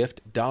your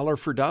gift dollar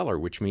for dollar,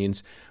 which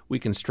means we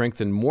can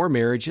strengthen more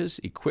marriages,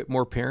 equip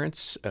more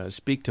parents,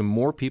 speak to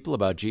more people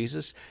about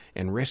Jesus,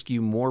 and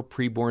rescue more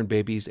preborn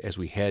babies as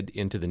we head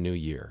into the new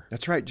year.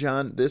 That's right,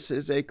 John. This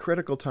is a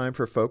critical time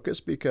for Focus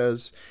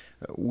because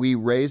we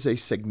raise a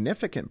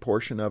significant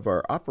portion of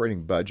our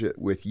operating budget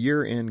with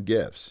year-end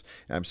gifts.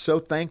 I'm so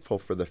thankful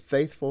for the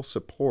faithful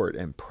support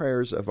and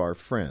prayers of our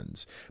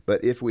friends.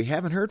 But if we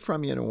haven't heard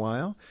from you in a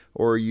while,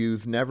 or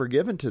you've never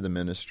given to the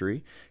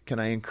ministry, can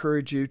I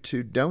encourage you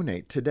to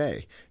donate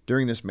today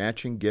during this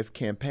matching gift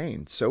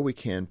campaign so we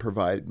can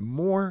provide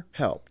more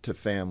help to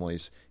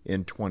families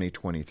in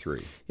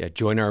 2023. Yeah,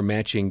 join our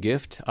matching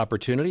gift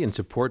opportunity and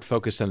support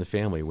Focus on the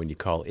Family when you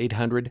call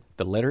 800,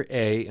 the letter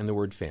A, and the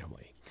word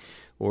family.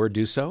 Or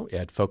do so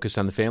at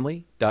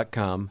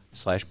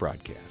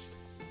focusonthefamily.com/broadcast.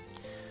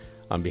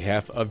 On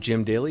behalf of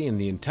Jim Daly and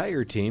the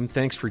entire team,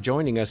 thanks for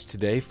joining us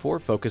today for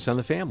Focus on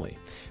the Family.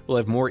 We'll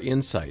have more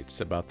insights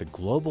about the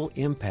global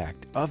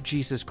impact of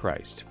Jesus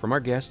Christ from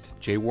our guest,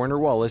 J. Warner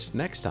Wallace,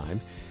 next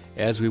time,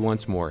 as we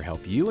once more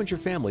help you and your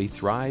family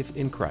thrive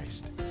in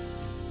Christ.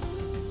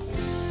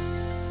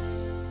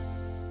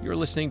 You're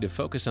listening to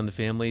Focus on the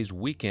Family's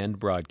weekend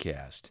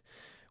broadcast.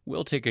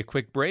 We'll take a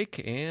quick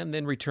break and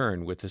then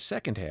return with the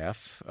second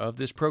half of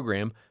this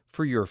program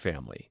for your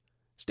family.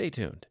 Stay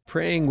tuned.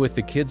 Praying with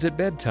the kids at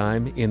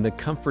bedtime in the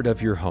comfort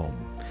of your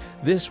home.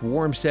 This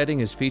warm setting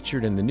is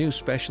featured in the new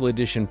special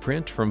edition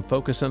print from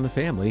Focus on the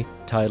Family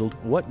titled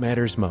What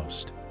Matters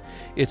Most.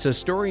 It's a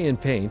story in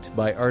paint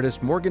by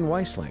artist Morgan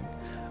Weisling,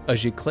 a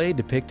giclée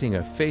depicting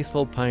a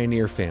faithful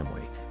pioneer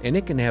family, and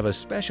it can have a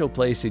special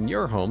place in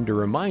your home to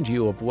remind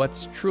you of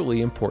what's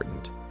truly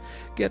important.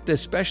 Get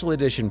this special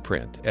edition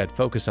print at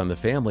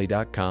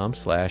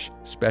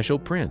focusonthefamily.com/special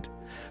print.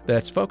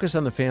 That's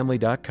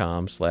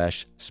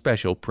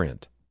focusonthefamily.com/special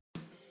print.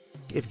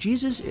 If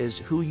Jesus is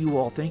who you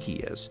all think he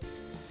is,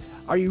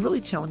 are you really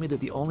telling me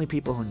that the only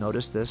people who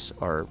notice this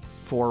are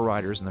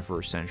forerunners in the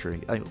first century?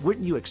 I mean,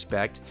 wouldn't you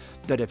expect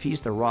that if he's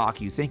the rock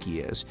you think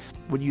he is,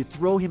 when you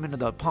throw him into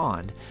the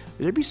pond,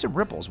 there'd be some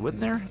ripples,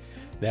 wouldn't there?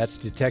 That's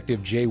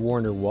Detective J.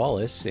 Warner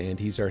Wallace, and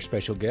he's our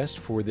special guest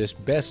for this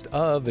Best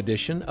Of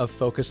edition of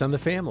Focus on the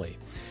Family.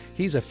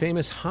 He's a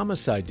famous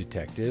homicide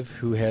detective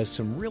who has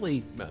some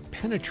really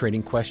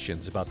penetrating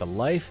questions about the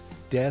life,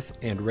 death,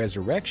 and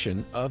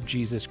resurrection of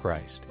Jesus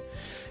Christ.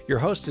 Your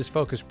host is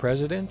Focus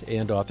President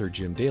and author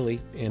Jim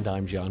Daly, and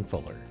I'm John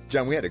Fuller.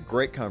 John, we had a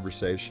great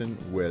conversation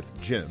with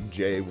Jim,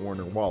 J.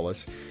 Warner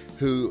Wallace,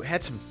 who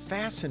had some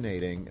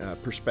fascinating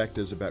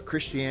perspectives about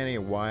Christianity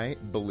and why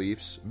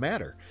beliefs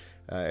matter.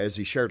 As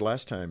he shared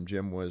last time,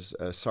 Jim was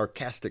a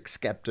sarcastic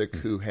skeptic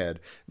who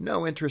had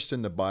no interest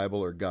in the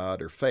Bible or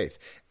God or faith.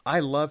 I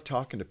love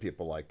talking to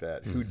people like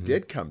that who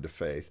did come to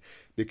faith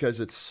because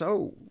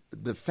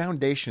the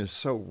foundation is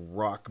so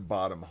rock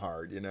bottom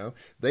hard, you know.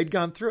 They'd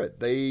gone through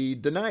it. They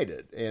denied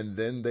it, and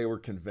then they were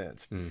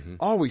convinced.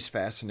 Always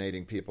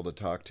fascinating people to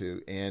talk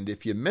to, and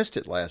if you missed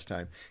it last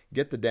time,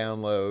 get the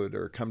download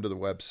or come to the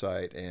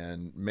website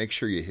and make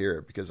sure you hear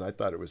it because I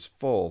thought it was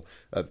full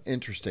of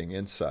interesting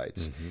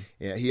insights.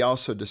 Yeah, he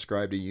also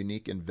described a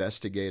unique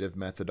investigative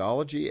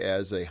methodology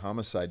as a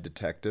homicide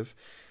detective.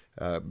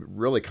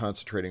 really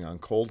concentrating on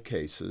cold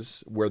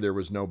cases where there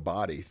was no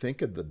body.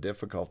 Think of the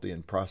difficulty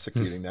in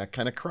prosecuting that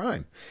kind of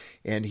crime.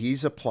 And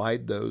he's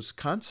applied those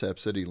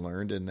concepts that he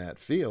learned in that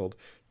field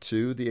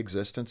to the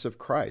existence of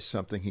Christ,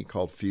 something he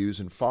called fuse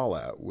and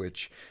fallout,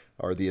 which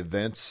are the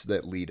events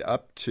that lead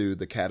up to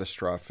the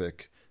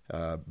catastrophic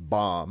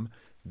bomb,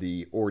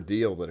 the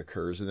ordeal that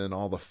occurs, and then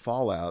all the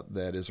fallout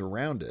that is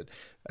around it.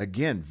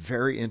 Again,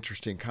 very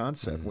interesting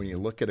concept when you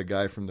look at a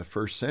guy from the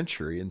first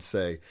century and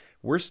say,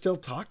 we're still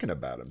talking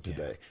about him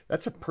today.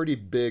 That's a pretty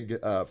big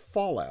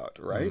fallout,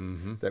 right?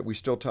 That we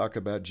still talk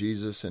about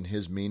Jesus and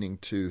his meaning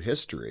to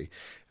history.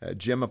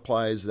 Jim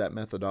applies that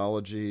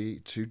methodology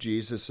to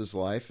Jesus's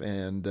life,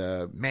 and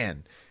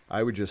man,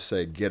 I would just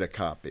say get a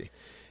copy.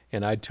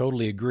 And I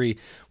totally agree.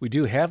 We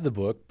do have the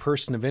book,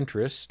 Person of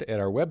Interest, at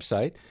our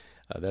website.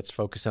 That's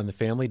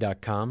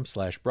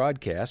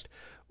focusonthefamily.com/broadcast,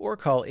 or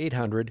call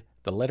 800,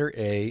 the letter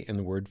A, and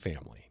the word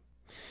family.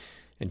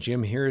 And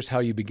Jim, here's how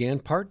you began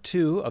part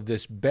 2 of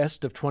this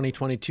Best of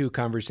 2022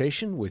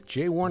 conversation with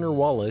J. Warner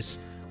Wallace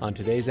on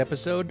today's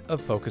episode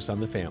of Focus on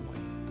the Family.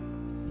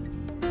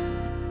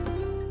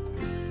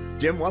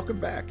 Jim, welcome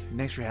back.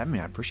 Thanks for having me.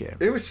 I appreciate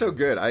it. It was so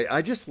good.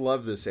 I just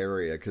love this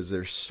area because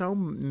there's so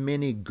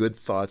many good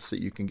thoughts that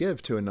you can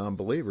give to a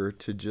non-believer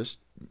to just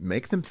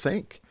make them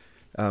think.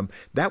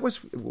 That was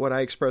what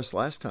I expressed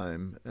last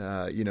time,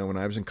 when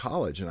I was in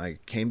college, and I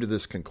came to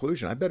this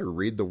conclusion: I better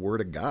read the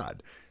Word of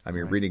God. I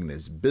mean, reading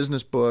these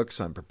business books,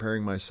 I'm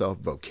preparing myself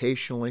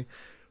vocationally,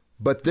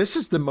 but this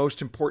is the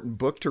most important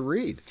book to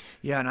read.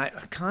 Yeah, and I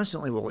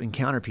constantly will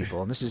encounter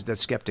people, and this is the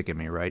skeptic in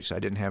me, right? So I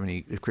didn't have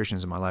any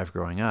Christians in my life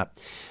growing up,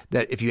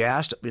 that if you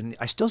asked, and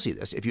I still see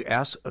this, if you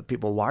ask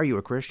people, why are you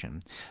a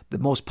Christian? The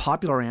most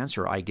popular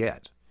answer I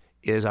get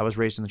is, I was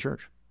raised in the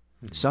church.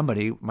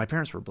 Somebody, my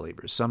parents were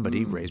believers.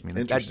 Somebody raised me.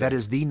 That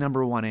is the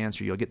number one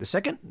answer you'll get. The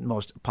second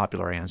most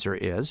popular answer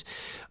is,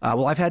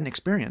 well, I've had an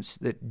experience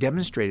that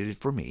demonstrated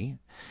for me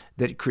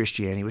that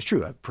Christianity was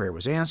true. Prayer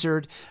was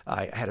answered.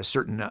 I had a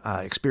certain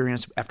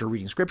experience after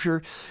reading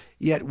Scripture.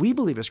 Yet we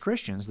believe as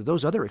Christians that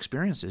those other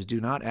experiences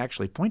do not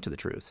actually point to the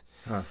truth.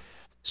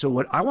 So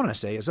what I want to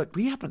say is that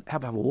we have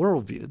a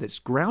worldview that's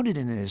grounded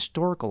in an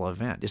historical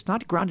event. It's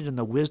not grounded in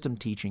the wisdom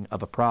teaching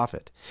of a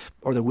prophet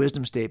or the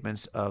wisdom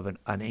statements of an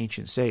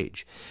ancient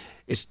sage.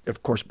 It's,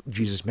 of course,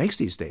 Jesus makes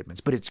these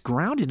statements, but it's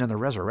grounded in the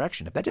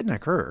resurrection. If that didn't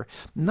occur,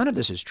 none of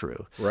this is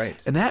true. Right.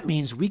 And that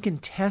means we can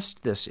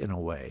test this in a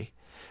way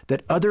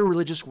that other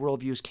religious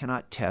worldviews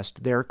cannot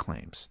test their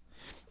claims.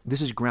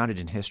 This is grounded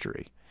in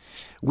history.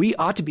 We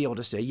ought to be able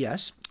to say,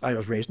 yes, I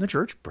was raised in the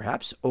church,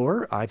 perhaps,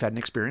 or I've had an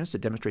experience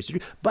that demonstrates the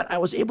truth, but I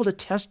was able to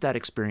test that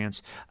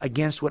experience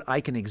against what I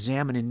can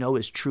examine and know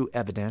is true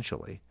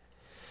evidentially.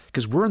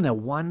 Because we're in the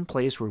one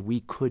place where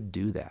we could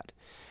do that.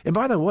 And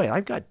by the way,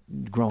 I've got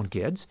grown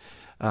kids.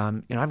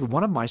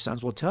 One of my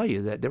sons will tell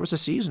you that there was a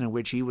season in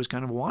which he was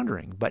kind of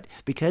wandering, but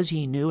because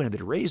he knew and had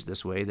been raised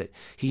this way, that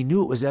he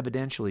knew it was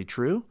evidentially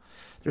true,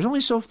 there's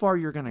only so far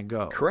you're going to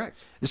go. Correct.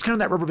 It's kind of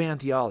that rubber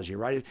band theology,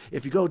 right?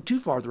 If you go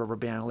too far with the rubber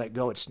band and let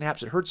go, it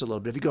snaps, it hurts a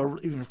little bit. If you go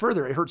even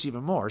further, it hurts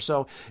even more.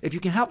 So if you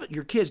can help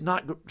your kids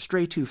not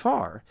stray too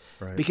far,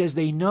 because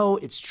they know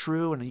it's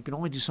true and you can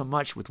only do so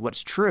much with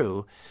what's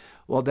true,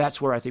 well, that's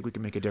where I think we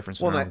can make a difference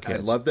with our own kids.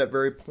 I love that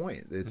very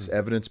point. It's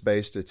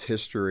evidence-based, it's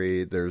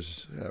history.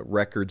 There's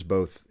records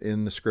both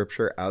in the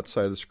Scripture,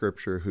 outside of the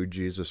Scripture, who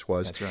Jesus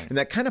was. That's right. And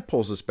that kind of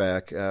pulls us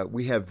back.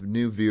 We have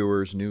new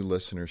viewers, new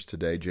listeners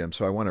today, Jim,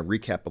 so I want to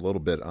recap a little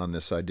bit on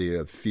this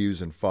idea of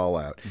fuse and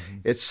fallout.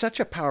 It's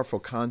such a powerful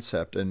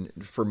concept, and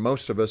for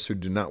most of us who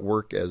do not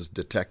work as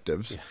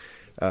detectives,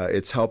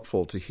 it's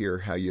helpful to hear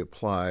how you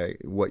apply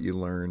what you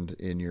learned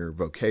in your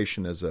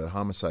vocation as a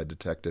homicide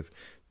detective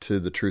to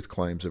the truth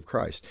claims of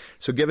Christ.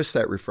 So give us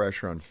that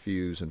refresher on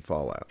fuse and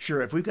fallout.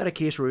 Sure. If we've got a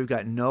case where we've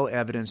got no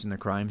evidence in the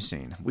crime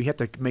scene, we have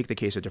to make the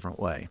case a different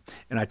way.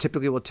 And I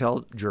typically will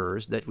tell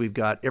jurors that we've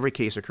got every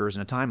case occurs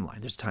in a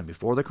timeline. There's a time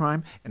before the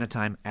crime and a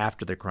time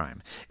after the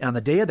crime. And on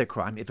the day of the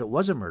crime, if it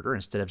was a murder,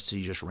 instead of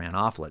she just ran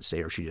off, let's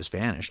say, or she just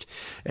vanished,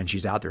 and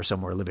she's out there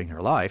somewhere living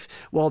her life,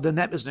 well, then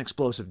that was an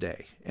explosive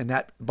day. And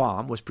that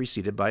bomb was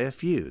preceded by a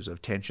fuse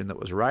of tension that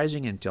was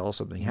rising until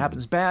something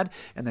happens bad.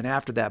 And then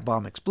after that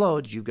bomb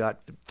explodes, you've got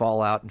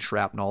fallout and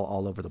shrapnel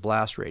all over the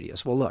blast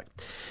radius. Well, look,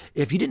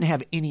 if you didn't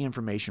have any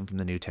information from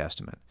the New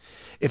Testament,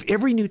 if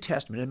every New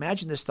Testament,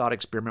 imagine this thought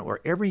experiment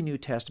where every New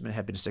Testament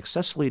had been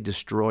successfully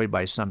destroyed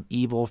by some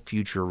evil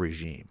future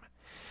regime.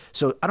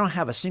 So I don't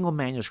have a single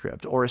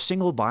manuscript or a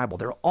single Bible.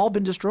 They're all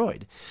been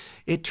destroyed.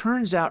 It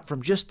turns out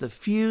from just the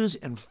fuse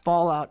and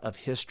fallout of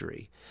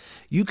history,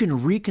 you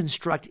can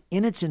reconstruct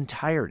in its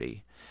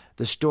entirety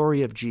the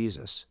story of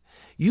Jesus.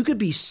 You could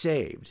be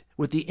saved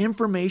with the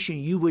information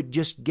you would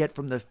just get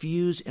from the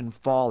fuse and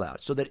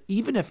fallout, so that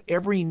even if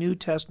every New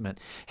Testament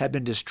had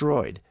been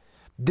destroyed,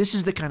 this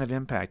is the kind of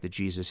impact that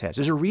Jesus has.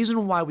 There's a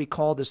reason why we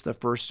call this the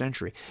first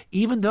century,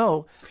 even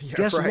though,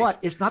 guess what?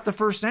 It's not the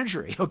first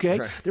century, okay?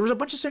 Right. There was a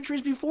bunch of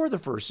centuries before the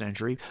first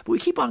century, but we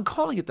keep on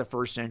calling it the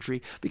first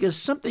century because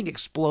something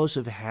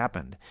explosive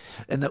happened.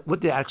 And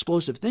what the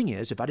explosive thing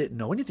is, if I didn't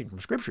know anything from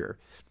Scripture,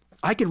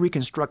 I could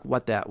reconstruct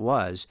what that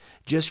was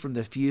just from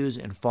the fuse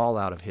and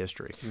fallout of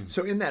history.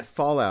 So in that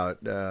fallout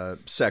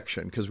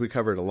section, because we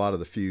covered a lot of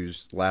the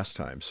fuse last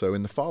time, so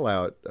in the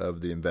fallout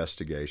of the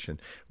investigation,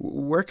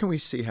 where can we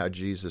see how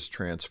Jesus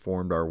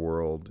transformed our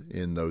world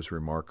in those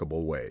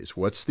remarkable ways?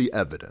 What's the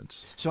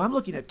evidence? So I'm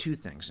looking at two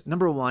things.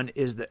 Number one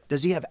is that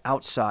does he have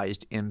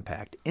outsized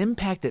impact?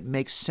 Impact that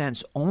makes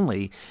sense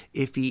only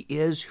if he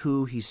is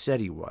who he said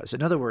he was.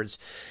 In other words,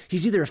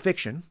 he's either a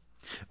fiction,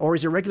 or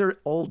he's a regular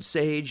old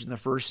sage in the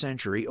first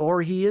century,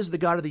 or he is the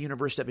God of the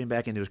universe stepping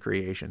back into his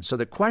creation. So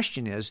the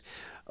question is,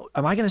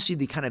 am I going to see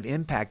the kind of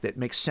impact that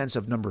makes sense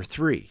of number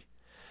three?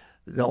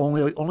 The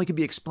only can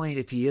be explained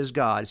if he is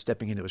God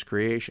stepping into his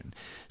creation.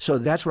 So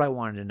that's what I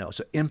wanted to know.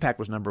 So impact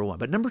was number one.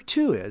 But number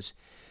two is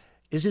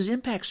his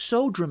impact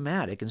so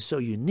dramatic and so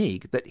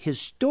unique that his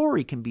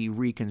story can be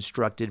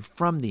reconstructed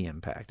from the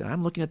impact. And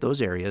I'm looking at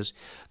those areas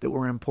that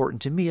were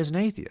important to me as an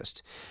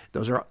atheist.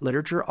 Those are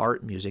literature,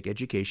 art, music,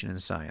 education,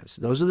 and science.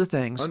 Those are the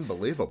things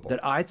Unbelievable.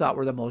 that I thought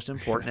were the most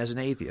important as an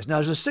atheist. Now,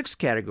 there's a sixth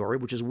category,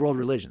 which is world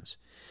religions.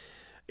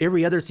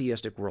 Every other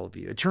theistic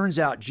worldview. It turns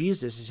out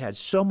Jesus has had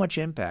so much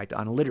impact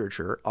on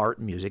literature,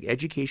 art, music,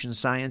 education,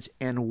 science,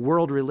 and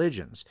world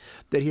religions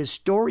that his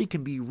story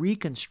can be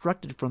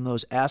reconstructed from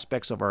those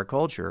aspects of our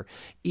culture,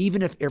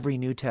 even if every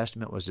New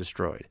Testament was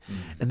destroyed.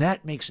 And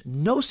that makes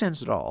no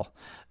sense at all,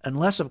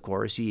 unless, of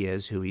course, he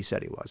is who he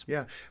said he was.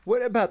 Yeah.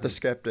 What about the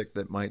skeptic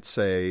that might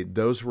say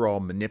those were all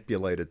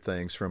manipulated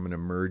things from an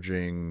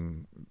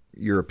emerging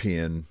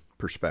European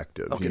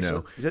perspective? Okay,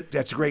 so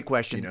that's a great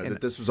question. That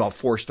this was all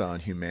forced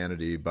on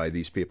humanity by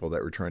these people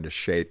that were trying to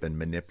shape and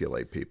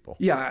manipulate people.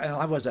 Yeah, and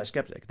I was that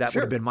skeptic. That would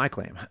have been my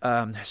claim.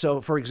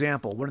 So, for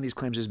example, one of these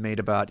claims is made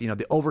about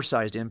the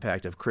oversized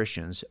impact of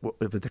Christians,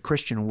 the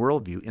Christian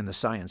worldview in the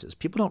sciences.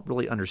 People don't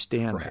really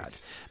understand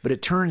that. But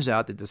it turns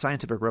out that the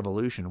scientific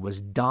revolution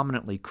was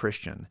dominantly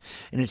Christian,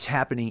 and it's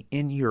happening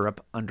in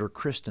Europe under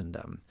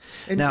Christendom.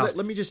 And now,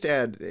 let me just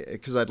add,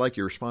 because I'd like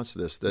your response to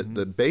this, that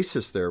the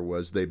basis there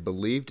was they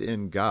believed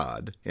in God,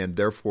 and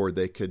therefore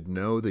they could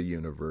know the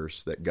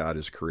universe that God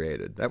has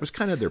created. That was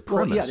kind of their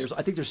premise. Well, yeah,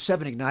 I think there's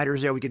 7 igniters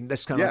there.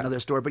 That's kind of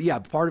another story. But yeah,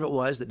 part of it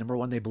was that, number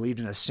one, they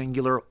believed in a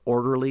singular,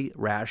 orderly,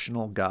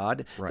 rational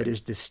God that is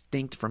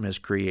distinct from his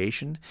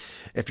creation.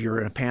 If you're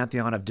in a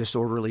pantheon of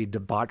disorderly,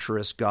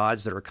 debaucherous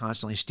gods that are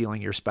constantly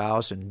stealing your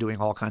spouse and doing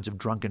all kinds of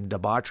drunken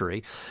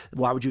debauchery,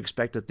 why would you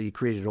expect that the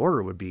created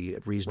order would be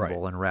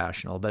reasonable and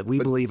rational? But we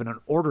believe in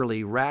an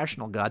orderly,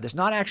 rational God that's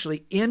not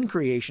actually in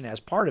creation as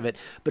part of it,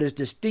 but is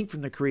distinct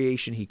from the creation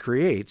he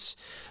creates.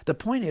 The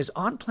point is,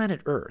 on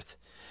planet Earth,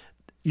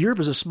 Europe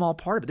is a small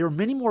part of it. There were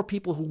many more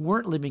people who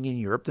weren't living in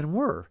Europe than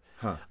were.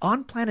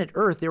 On planet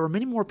Earth, there were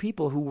many more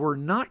people who were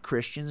not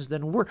Christians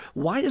than were.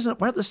 Why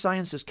don't the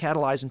sciences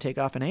catalyze and take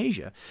off in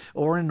Asia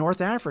or in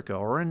North Africa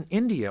or in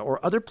India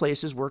or other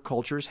places where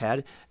cultures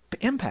had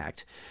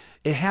impact?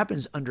 It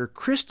happens under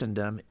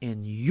Christendom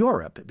in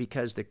Europe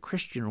because the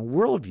Christian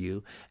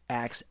worldview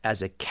acts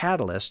as a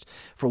catalyst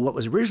for what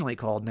was originally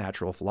called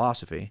natural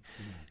philosophy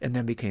and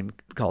then became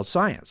called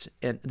science.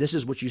 And this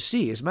is what you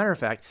see. As a matter of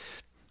fact,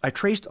 I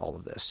traced all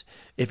of this.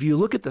 If you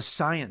look at the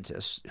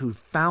scientists who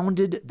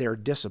founded their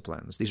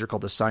disciplines, these are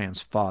called the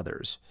science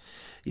fathers.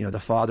 The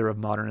father of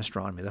modern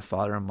astronomy, the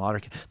father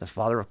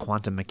of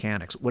quantum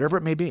mechanics, whatever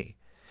it may be.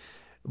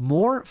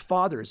 More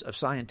fathers of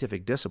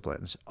scientific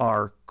disciplines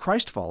are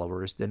Christ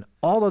followers than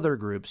all other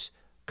groups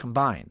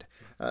combined.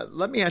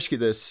 Let me ask you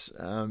this.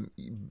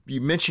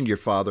 You mentioned your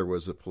father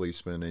was a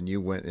policeman and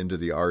you went into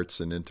the arts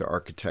and into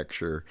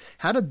architecture.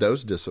 How did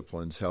those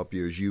disciplines help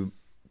you as you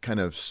kind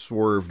of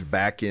swerved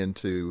back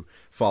into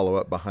follow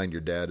up behind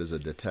your dad as a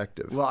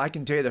detective? Well, I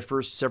can tell you the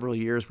first several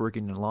years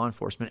working in law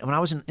enforcement. When I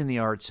was in the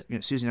arts,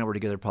 Susie and I were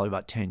together probably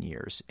about 10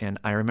 years. And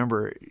I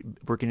remember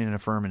working in a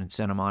firm in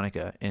Santa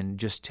Monica and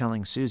just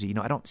telling Susie,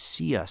 I don't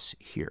see us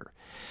here.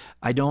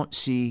 I don't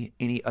see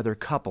any other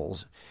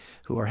couples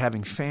who are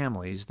having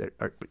families that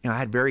are, I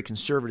had very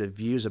conservative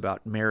views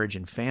about marriage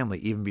and family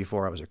even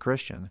before I was a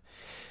Christian.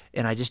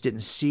 And I just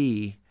didn't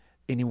see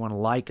anyone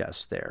like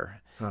us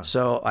there.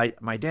 So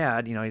my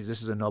dad,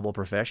 this is a noble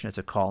profession. It's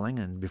a calling.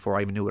 And before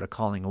I even knew what a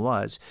calling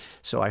was,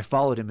 so I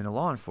followed him into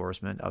law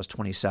enforcement. I was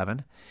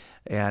 27.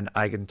 And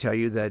I can tell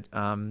you that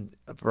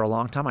for a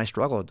long time I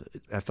struggled.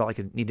 I felt like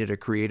I needed a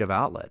creative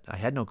outlet. I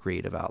had no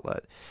creative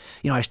outlet.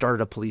 I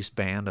started a police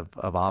band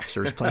of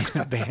officers playing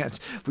in bands.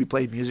 We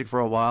played music for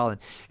a while.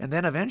 And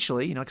then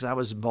eventually, because I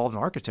was involved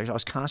in architecture, I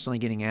was constantly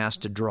getting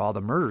asked to draw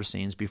the murder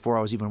scenes before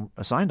I was even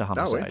assigned to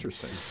homicide. Oh,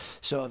 interesting.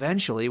 So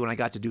eventually, when I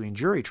got to doing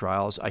jury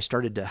trials, I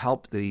started to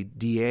help the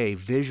DA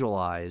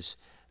visualize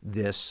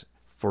this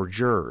for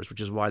jurors,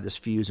 which is why this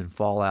fuse and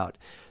fallout,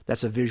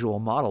 that's a visual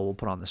model we'll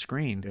put on the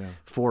screen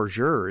for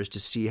jurors to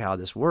see how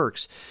this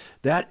works.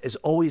 That has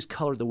always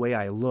colored the way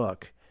I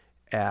look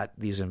at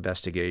these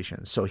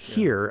investigations. So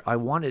here, I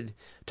wanted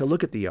to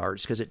look at the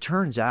arts because it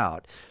turns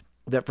out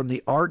that from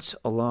the arts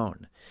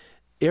alone,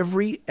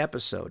 every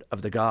episode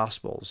of the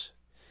Gospels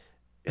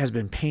has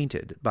been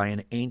painted by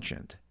an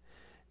ancient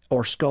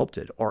or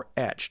sculpted or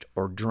etched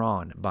or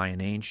drawn by an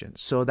ancient,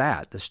 so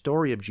that the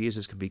story of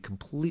Jesus can be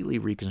completely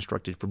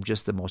reconstructed from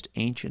just the most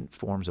ancient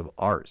forms of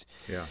art.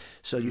 Yeah.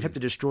 So you'd have to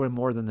destroy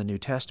more than the New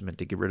Testament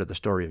to get rid of the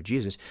story of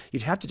Jesus.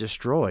 You'd have to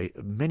destroy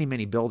many,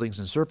 many buildings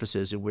and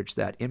surfaces in which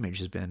that image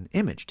has been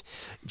imaged.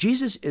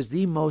 Jesus is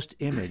the most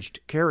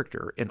imaged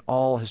character in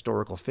all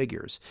historical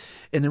figures.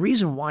 And the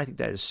reason why I think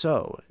that is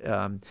so,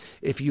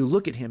 if you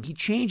look at him, he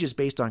changes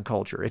based on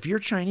culture. If you're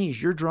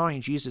Chinese, you're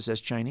drawing Jesus as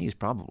Chinese,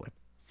 probably.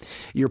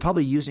 You're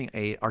probably using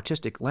a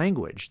artistic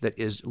language that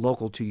is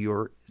local to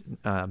your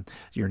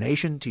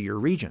nation, to your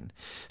region.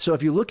 So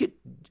if you look at,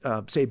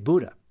 say,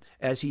 Buddha,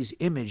 as he's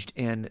imaged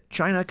in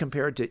China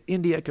compared to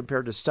India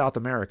compared to South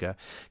America,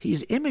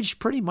 he's imaged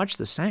pretty much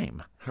the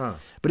same. Huh.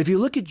 But if you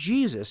look at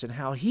Jesus and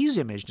how he's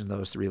imaged in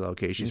those three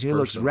locations, he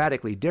looks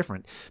radically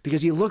different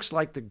because he looks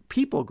like the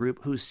people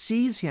group who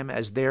sees him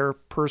as their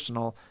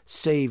personal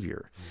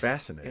savior.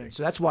 Fascinating. And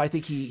so that's why I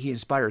think he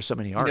inspires so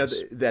many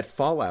artists. That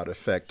fallout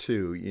effect,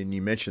 too, and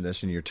you mentioned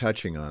this and you're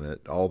touching on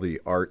it, all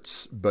the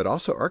arts, but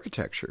also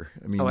architecture.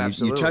 I mean,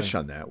 you touched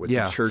on that with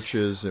the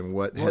churches and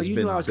what has been built. Well, you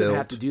knew I was going to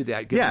have to do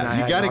that.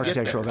 Yeah, you got to get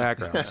architectural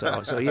background.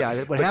 So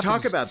yeah, what happens,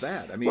 talk about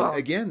that. I mean,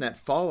 again, that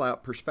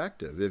fallout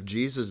perspective. If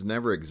Jesus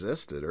never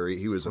existed or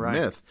he was a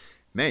myth,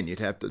 man, you'd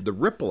have to, the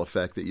ripple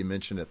effect that you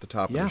mentioned at the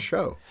top of the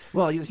show.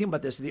 Well, you think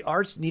about this, the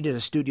arts needed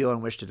a studio in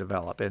which to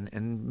develop,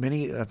 and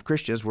many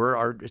Christians were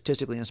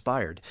artistically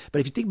inspired. But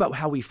if you think about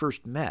how we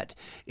first met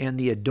in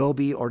the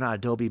adobe, or not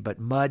adobe, but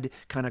mud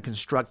kind of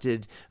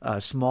constructed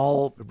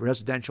small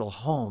residential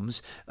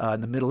homes in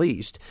the Middle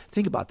East,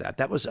 think about that.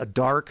 That was a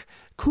dark,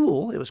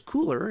 it was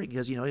cooler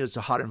because, it was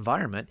a hot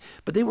environment,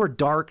 but they were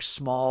dark,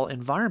 small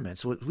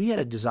environments. We had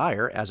a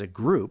desire as a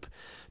group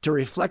to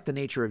reflect the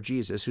nature of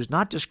Jesus, who's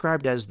not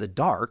described as the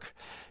dark,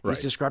 he's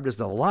described as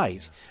the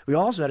light. We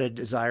also had a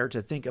desire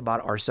to think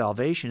about our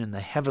salvation and the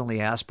heavenly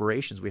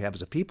aspirations we have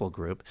as a people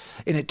group.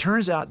 And it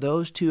turns out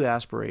those two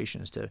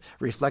aspirations, to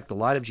reflect the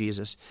light of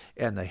Jesus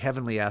and the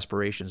heavenly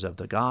aspirations of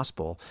the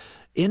gospel,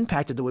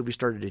 impacted the way we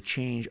started to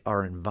change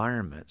our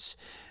environments.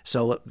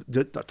 So,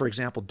 for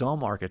example,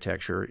 dome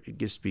architecture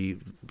gets to be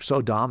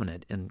so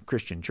dominant in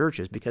Christian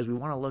churches because we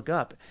want to look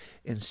up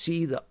and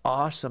see the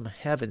awesome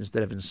heavens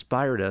that have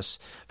inspired us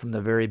from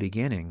the very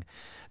beginning.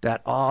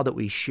 That awe that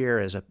we share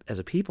as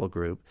a people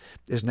group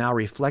is now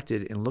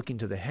reflected in looking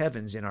to the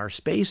heavens in our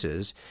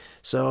spaces.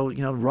 So,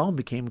 Rome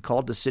became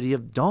called the city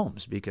of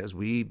domes because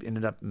we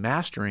ended up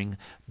mastering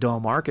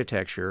dome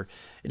architecture.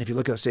 And if you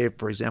look at, say,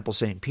 for example,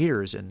 St.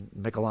 Peter's and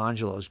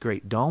Michelangelo's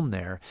great dome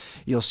there,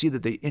 you'll see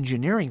that the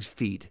engineering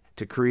feat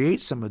to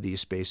create some of these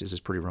spaces is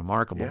pretty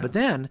remarkable. Yeah. But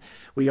then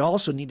we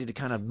also needed to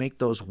kind of make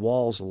those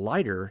walls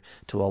lighter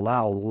to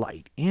allow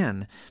light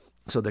in.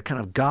 So the kind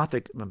of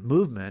Gothic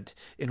movement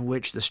in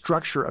which the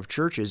structure of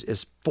churches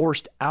is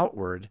forced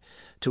outward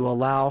to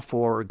allow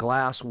for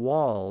glass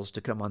walls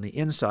to come on the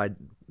inside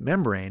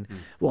membrane,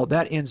 well,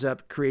 that ends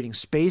up creating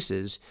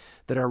spaces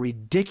that are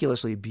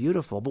ridiculously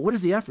beautiful. But what is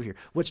the effort here?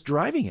 What's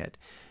driving it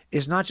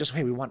is not just,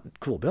 hey, we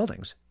want cool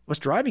buildings. What's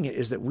driving it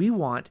is that we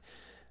want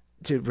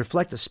to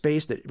reflect a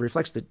space that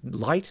reflects the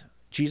light,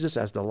 Jesus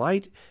as the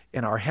light,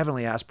 and our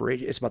heavenly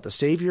aspiration. It's about the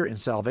Savior and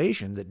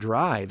salvation that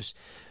drives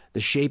the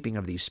shaping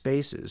of these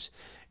spaces.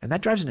 And that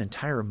drives an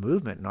entire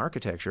movement in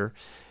architecture,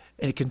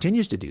 and it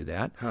continues to do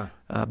that.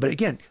 But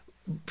again,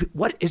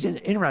 what is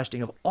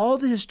interesting, of all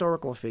the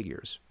historical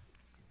figures,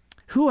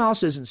 who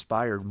else has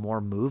inspired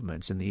more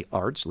movements in the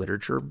arts,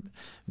 literature,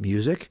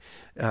 music,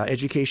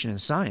 education, and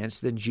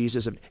science than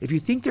Jesus? If you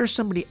think there's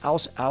somebody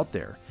else out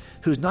there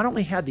who's not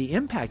only had the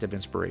impact of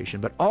inspiration,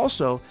 but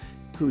also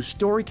whose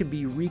story can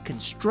be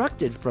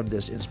reconstructed from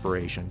this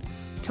inspiration,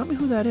 tell me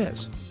who that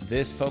is.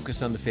 This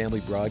Focus on the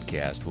Family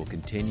broadcast will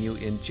continue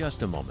in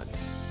just a moment.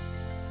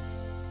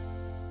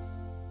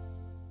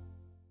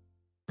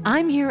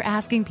 I'm here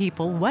asking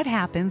people what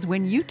happens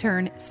when you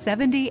turn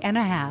 70 and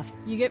a half.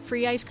 You get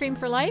free ice cream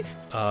for life?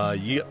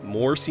 You get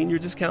more senior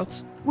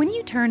discounts? When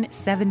you turn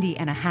 70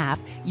 and a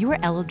half, you are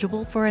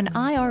eligible for an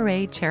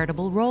IRA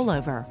charitable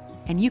rollover,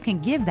 and you can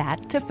give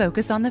that to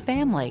Focus on the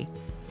Family.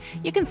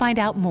 You can find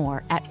out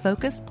more at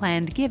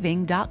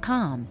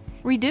FocusPlannedGiving.com.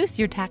 Reduce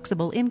your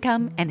taxable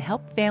income and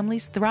help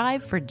families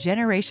thrive for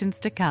generations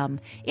to come.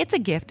 It's a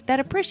gift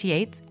that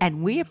appreciates,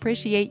 and we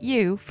appreciate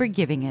you for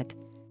giving it.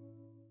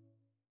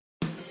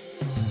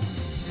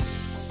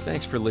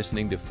 Thanks for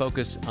listening to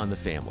Focus on the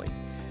Family.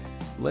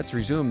 Let's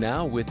resume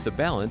now with the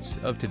balance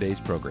of today's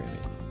programming.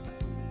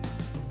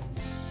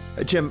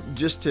 Jim,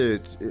 just to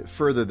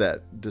further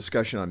that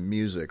discussion on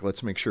music,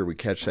 let's make sure we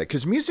catch that,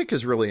 because music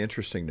is really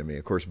interesting to me.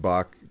 Of course,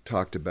 Bach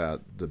talked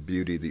about the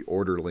beauty, the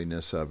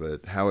orderliness of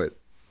it, how it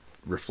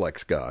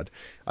reflects God.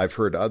 I've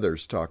heard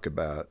others talk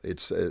about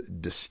it's a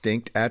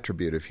distinct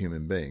attribute of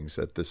human beings,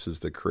 that this is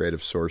the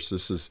creative source.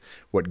 This is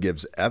what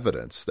gives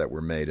evidence that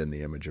we're made in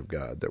the image of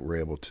God, that we're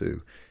able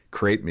to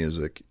create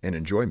music and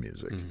enjoy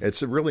music.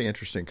 It's a really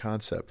interesting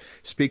concept.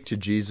 Speak to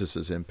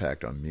Jesus'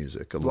 impact on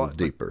music a little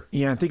deeper.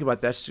 Yeah, and think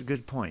about that's a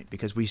good point,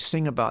 because we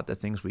sing about the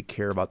things we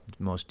care about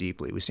most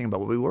deeply. We sing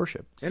about what we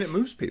worship. And it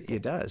moves people.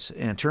 It does.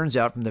 And it turns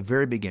out from the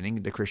very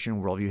beginning, the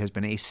Christian worldview has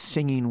been a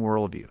singing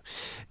worldview.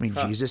 I mean,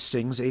 Jesus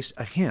sings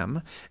a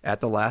hymn at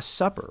the Last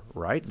Supper,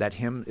 right? That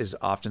hymn is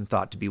often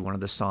thought to be one of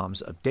the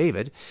Psalms of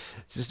David.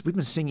 We've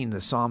been singing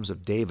the Psalms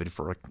of David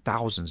for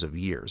thousands of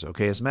years,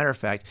 okay? As a matter of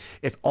fact,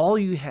 if all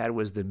you had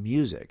was the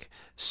music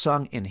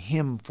sung in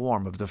hymn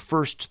form of the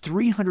first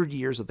 300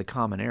 years of the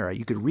Common Era,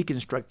 you could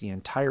reconstruct the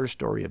entire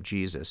story of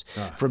Jesus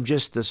from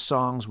just the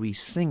songs we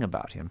sing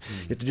about him.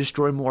 You have to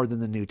destroy more than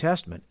the New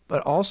Testament,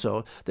 but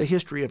also the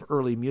history of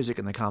early music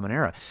in the Common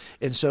Era.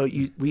 And so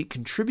we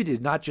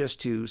contributed not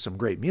just to some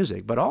great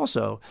music, but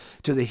also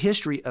to the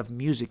history of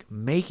music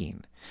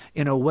making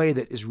in a way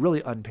that is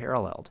really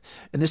unparalleled.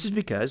 And this is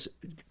because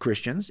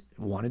Christians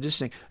wanted to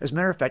sing. As a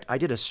matter of fact, I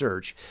did a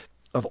search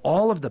of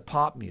all of the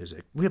pop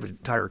music. We have an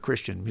entire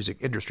Christian music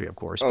industry, of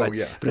course.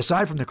 But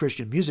aside from the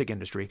Christian music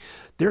industry,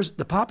 there's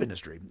the pop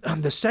industry,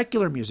 the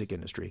secular music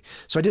industry.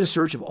 So I did a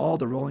search of all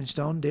the Rolling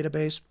Stone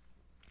database,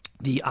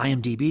 the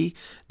IMDb,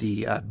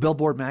 the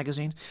Billboard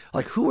magazine.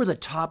 Like, who are the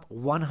top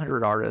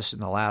 100 artists in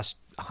the last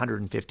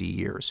 150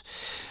 years?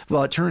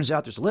 Well, it turns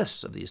out there's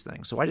lists of these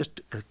things. So I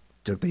just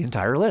took the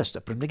entire list, I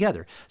put them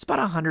together. It's about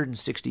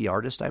 160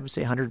 artists, I would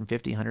say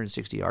 150,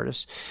 160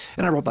 artists.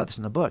 And I wrote about this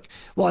in the book.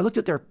 Well, I looked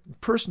at their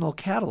personal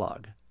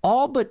catalog.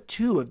 All but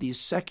 2 of these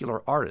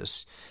secular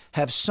artists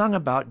have sung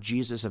about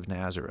Jesus of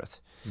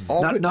Nazareth.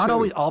 Not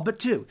always, all but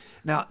 2.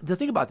 Now, the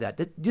thing about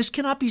that this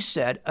cannot be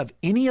said of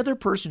any other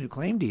person who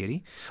claimed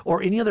deity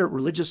or any other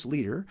religious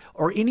leader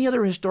or any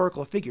other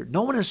historical figure.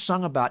 No one has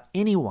sung about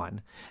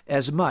anyone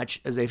as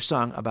much as they've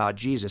sung about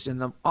Jesus in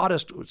the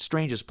oddest,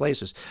 strangest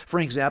places.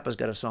 Frank Zappa's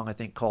got a song, I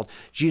think, called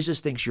 "Jesus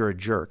Thinks You're a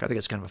Jerk." I think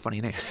it's kind of a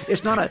funny name.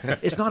 It's not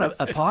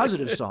a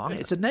positive song.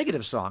 It's a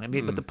negative song. I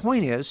mean, but the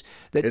point is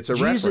that it's a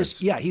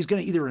Jesus, reference. he's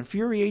going to either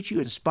infuriate you,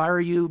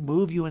 inspire you,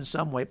 move you in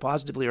some way,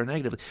 positively or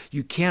negatively.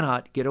 You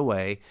cannot get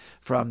away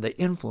from the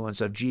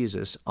influence of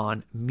Jesus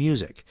on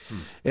music.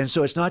 And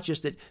so it's not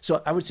just that.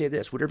 So I would say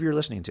this, whatever you're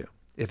listening to,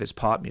 if it's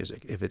pop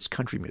music, if it's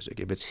country music,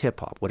 if it's hip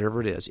hop,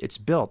 whatever it is, it's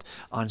built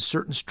on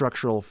certain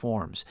structural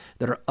forms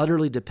that are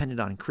utterly dependent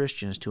on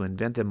Christians to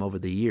invent them over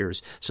the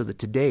years, so that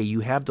today you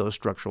have those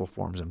structural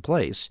forms in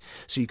place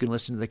so you can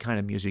listen to the kind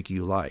of music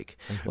you like.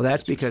 Well,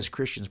 that's because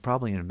Christians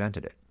probably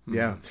invented it.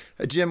 Yeah.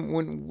 Jim,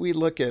 when we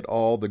look at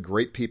all the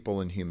great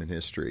people in human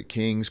history,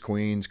 kings,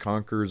 queens,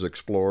 conquerors,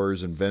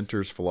 explorers,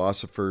 inventors,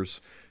 philosophers,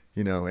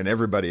 and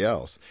everybody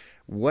else,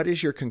 what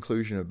is your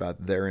conclusion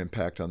about their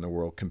impact on the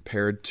world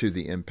compared to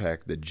the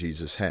impact that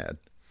Jesus had?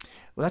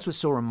 Well, that's what's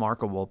so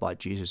remarkable about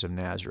Jesus of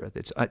Nazareth.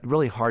 It's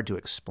really hard to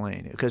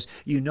explain, because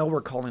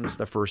we're calling this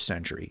the first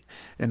century.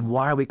 And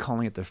why are we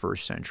calling it the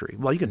first century?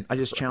 Well, I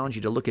just challenge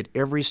you to look at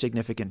every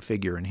significant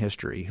figure in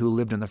history who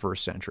lived in the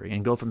first century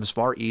and go from as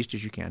far east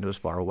as you can to as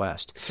far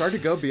west. It's hard to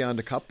go beyond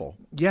a couple.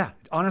 Yeah,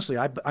 honestly,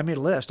 I made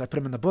a list. I put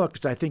them in the book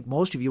because I think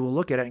most of you will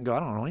look at it and go, I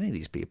don't know any of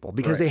these people,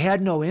 because they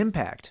had no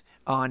impact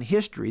on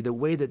history the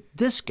way that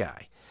this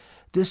guy,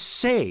 this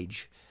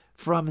sage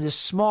from this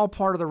small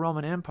part of the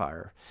Roman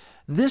Empire,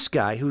 this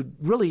guy who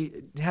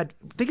really had,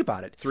 think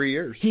about it. 3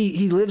 years.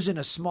 He lives in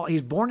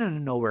he's born in a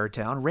nowhere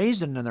town,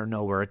 raised in another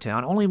nowhere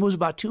town, only moves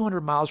about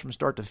 200 miles from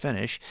start to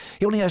finish.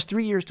 He only has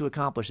 3 years to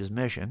accomplish his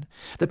mission.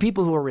 The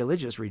people who are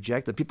religious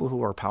reject. The people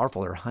who are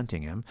powerful are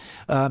hunting him.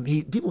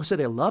 People who say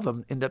they love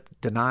him end up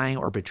denying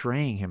or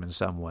betraying him in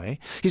some way.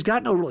 He's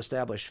got no real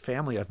established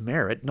family of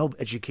merit, no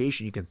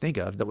education you can think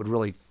of that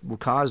would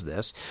cause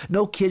this.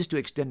 No kids to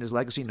extend his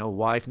legacy, no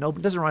wife,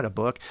 doesn't write a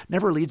book,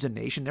 never leads a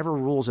nation, never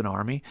rules an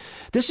army.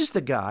 This is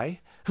the guy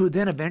who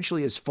then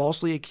eventually is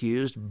falsely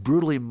accused,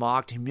 brutally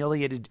mocked,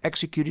 humiliated,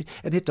 executed,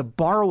 and they have to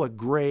borrow a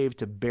grave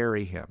to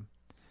bury him.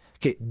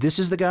 Okay, this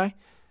is the guy.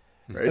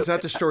 Is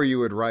that the story you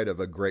would write of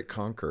a great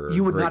conqueror?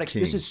 You would not.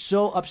 This is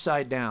so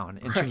upside down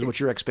in terms of what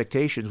your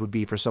expectations would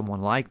be for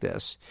someone like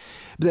this.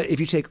 But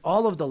if you take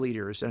all of the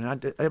leaders,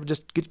 and I would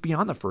just get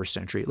beyond the first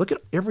century, look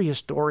at every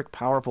historic,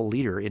 powerful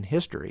leader in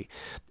history.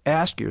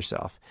 Ask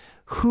yourself,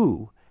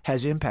 who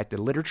has impacted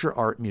literature,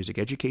 art, music,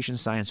 education,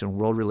 science, and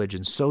world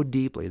religion so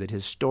deeply that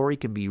his story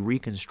can be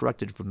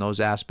reconstructed from those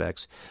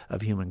aspects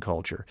of human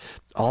culture?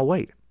 I'll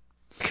wait,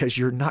 because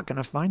you're not going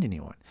to find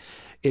anyone.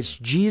 It's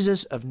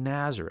Jesus of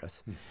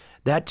Nazareth.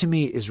 That, to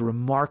me, is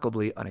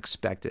remarkably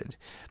unexpected.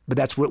 But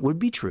that's what would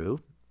be true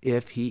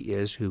if he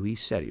is who he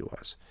said he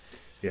was.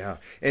 Yeah.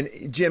 And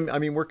Jim,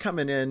 we're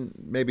coming in,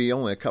 maybe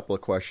only a couple of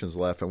questions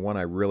left, and one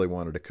I really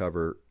wanted to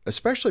cover,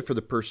 especially for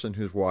the person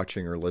who's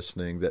watching or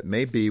listening that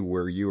may be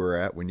where you were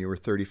at when you were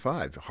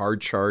 35,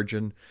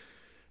 hard-charging,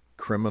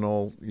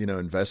 criminal,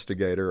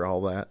 investigator,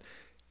 all that.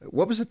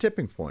 What was the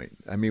tipping point?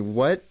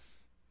 What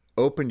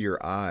opened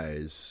your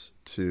eyes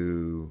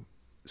to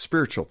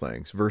spiritual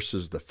things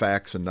versus the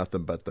facts and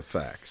nothing but the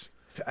facts?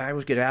 I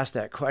always get asked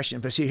that question,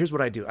 but see, here's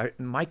what I do.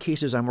 In my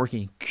cases, I'm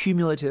working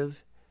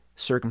cumulative,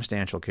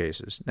 circumstantial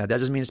cases. Now, that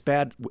doesn't mean it's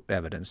bad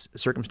evidence.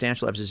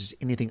 Circumstantial evidence is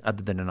anything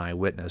other than an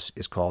eyewitness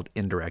is called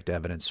indirect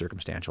evidence,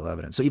 circumstantial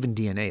evidence. So even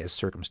DNA is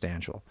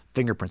circumstantial.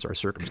 Fingerprints are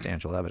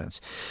circumstantial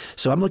evidence.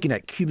 So I'm looking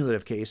at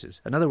cumulative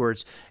cases. In other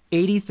words,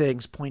 80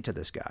 things point to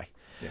this guy.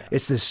 Yeah.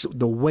 It's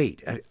the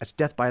weight. It's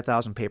death by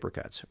 1,000 paper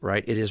cuts,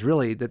 right? It is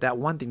really that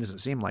one thing doesn't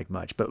seem like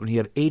much, but when you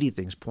have 80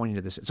 things pointing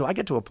to this. So I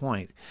get to a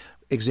point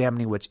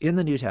examining what's in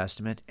the New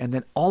Testament and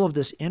then all of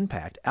this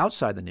impact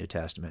outside the New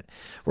Testament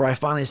where I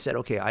finally said,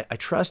 okay, I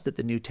trust that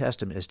the New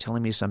Testament is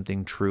telling me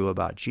something true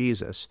about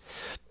Jesus,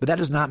 but that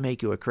does not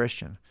make you a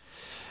Christian.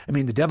 I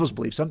mean, the devils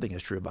believe something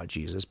is true about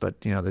Jesus,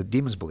 but the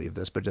demons believe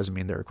this, but it doesn't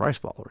mean they're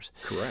Christ followers.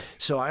 Correct.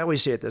 So I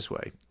always say it this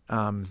way.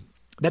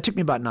 That took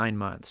me about 9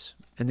 months.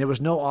 And there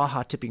was no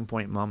aha tipping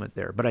point moment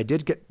there. But I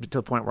did get to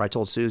the point where I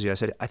told Susie, I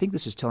said, I think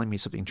this is telling me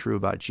something true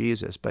about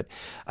Jesus, but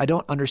I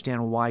don't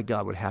understand why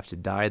God would have to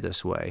die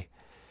this way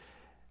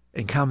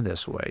and come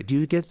this way. Do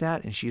you get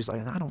that? And she's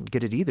like, I don't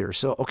get it either.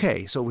 So,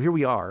 okay, so here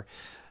we are.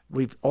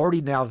 We've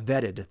already now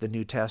vetted the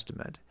New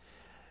Testament.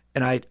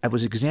 And I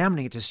was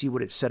examining it to see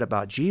what it said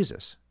about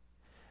Jesus.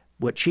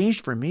 What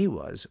changed for me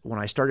was when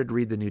I started to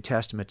read the New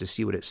Testament to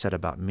see what it said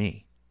about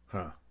me.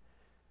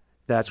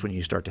 That's when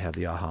you start to have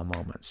the aha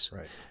moments.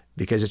 Right.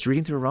 Because it's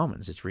reading through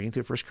Romans, it's reading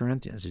through 1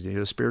 Corinthians, it's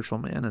the spiritual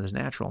man and the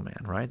natural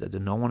man, right? That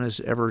no one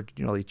has ever,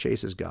 he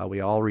chases God. We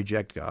all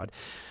reject God.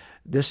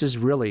 This is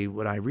really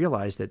what I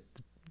realized, that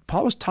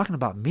Paul was talking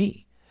about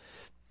me.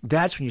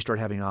 That's when you start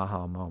having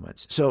aha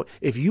moments. So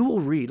if you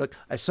will read, like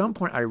at some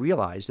point I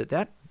realized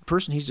that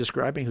person he's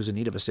describing who's in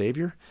need of a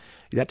Savior,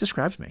 that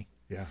describes me.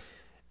 Yeah.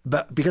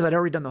 But because I'd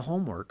already done the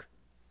homework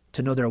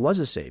to know there was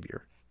a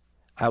Savior,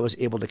 I was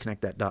able to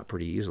connect that dot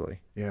pretty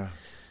easily. Yeah.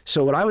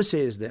 So what I would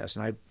say is this,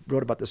 and I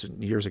wrote about this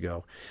years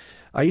ago.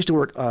 I used to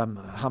work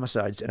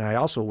homicides, and I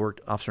also worked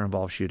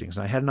officer-involved shootings.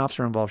 And I had an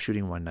officer-involved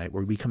shooting one night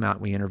where we come out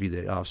and we interview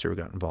the officer who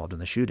got involved in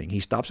the shooting.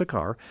 He stops a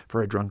car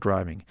for a drunk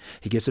driving.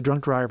 He gets the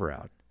drunk driver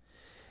out.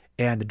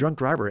 And the drunk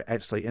driver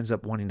actually ends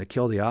up wanting to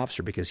kill the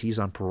officer because he's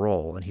on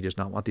parole, and he does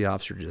not want the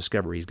officer to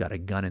discover he's got a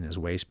gun in his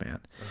waistband.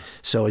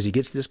 So as he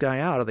gets this guy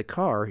out of the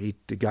car,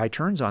 the guy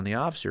turns on the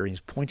officer, and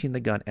he's pointing the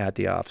gun at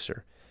the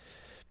officer.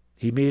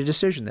 He made a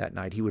decision that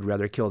night. He would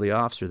rather kill the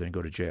officer than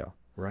go to jail.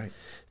 Right.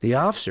 The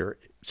officer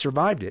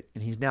survived it,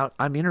 and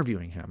I'm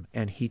interviewing him,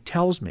 and he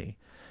tells me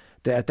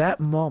that at that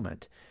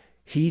moment,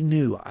 he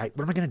knew, what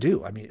am I going to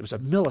do? I mean, it was a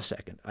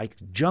millisecond. I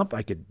could jump,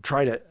 I could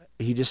try to,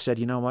 he just said,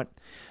 you know what?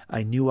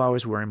 I knew I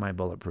was wearing my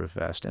bulletproof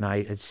vest, and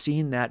I had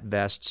seen that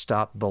vest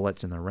stop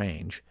bullets in the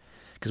range,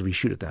 because we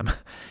shoot at them.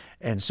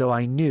 And so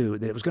I knew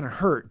that it was going to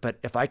hurt, but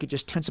if I could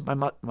just tense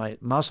up my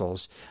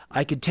muscles,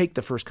 I could take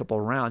the first couple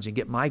of rounds and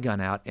get my gun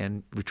out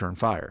and return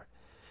fire.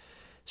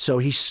 So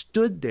he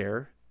stood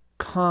there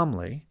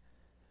calmly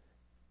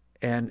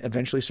and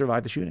eventually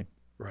survived the shooting.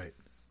 Right.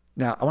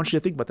 Now, I want you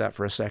to think about that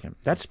for a second.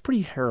 That's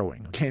pretty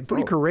harrowing, okay, and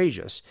pretty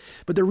courageous.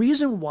 But the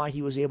reason why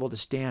he was able to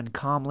stand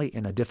calmly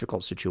in a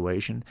difficult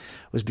situation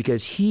was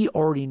because he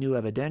already knew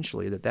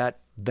evidentially that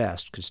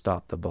vest could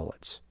stop the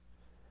bullets.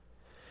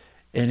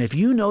 And if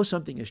you know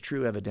something is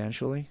true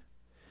evidentially,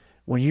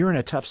 when you're in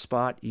a tough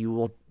spot, you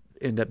will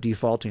end up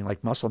defaulting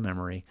like muscle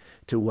memory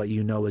to what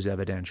you know is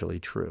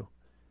evidentially true.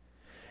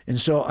 And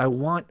so I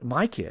want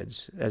my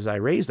kids, as I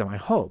raise them, I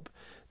hope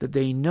that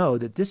they know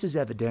that this is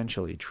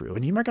evidentially true.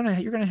 And you're going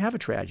to have a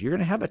tragedy. You're going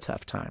to have a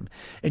tough time.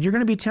 And you're going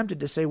to be tempted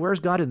to say, where's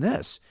God in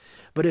this?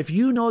 But if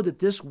you know that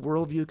this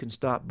worldview can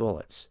stop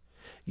bullets,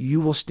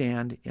 you will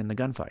stand in the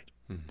gunfight.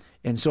 Mm-hmm.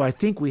 And so I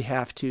think we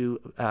have to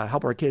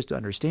help our kids to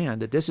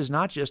understand that this is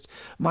not just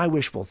my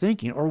wishful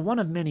thinking or one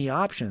of many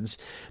options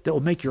that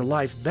will make your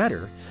life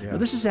better. Yeah. No,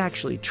 this is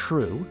actually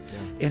true,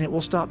 and it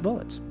will stop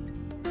bullets.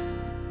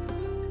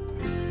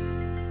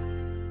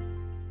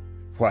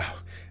 Wow.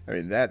 I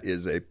mean, that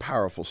is a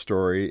powerful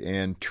story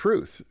and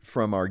truth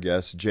from our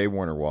guest, J.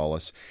 Warner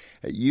Wallace.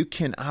 You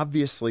can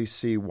obviously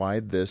see why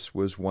this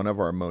was one of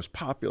our most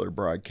popular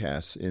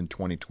broadcasts in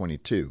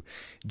 2022.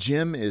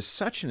 Jim is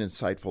such an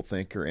insightful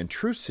thinker and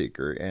truth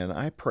seeker, and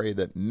I pray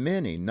that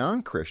many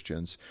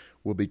non-Christians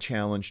will be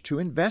challenged to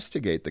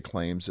investigate the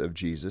claims of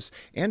Jesus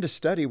and to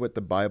study what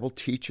the Bible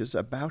teaches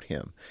about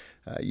him.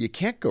 You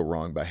can't go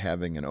wrong by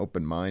having an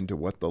open mind to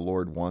what the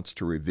Lord wants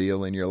to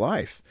reveal in your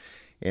life.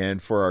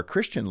 And for our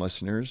Christian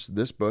listeners,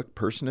 this book,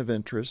 Person of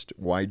Interest,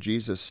 Why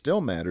Jesus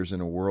Still Matters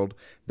in a World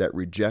That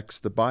Rejects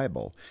the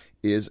Bible,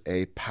 is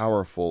a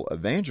powerful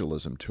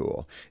evangelism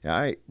tool. And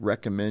I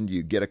recommend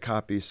you get a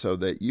copy so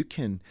that you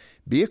can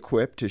be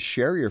equipped to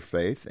share your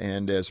faith,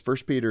 and as 1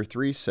 Peter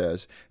 3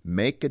 says,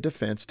 make a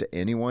defense to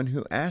anyone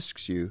who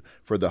asks you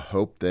for the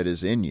hope that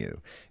is in you.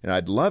 And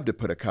I'd love to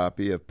put a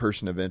copy of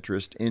Person of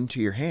Interest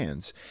into your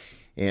hands.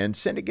 And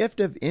send a gift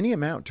of any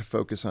amount to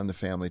Focus on the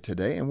Family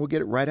today, and we'll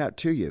get it right out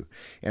to you.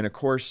 And of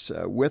course,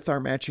 with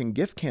our matching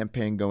gift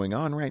campaign going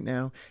on right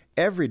now,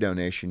 every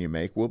donation you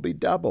make will be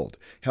doubled,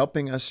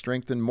 helping us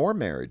strengthen more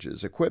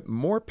marriages, equip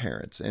more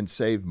parents, and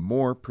save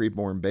more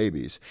preborn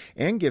babies,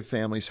 and give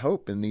families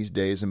hope in these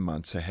days and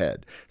months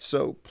ahead.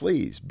 So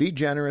please be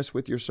generous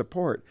with your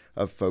support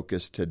of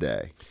Focus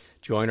today.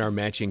 Join our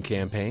matching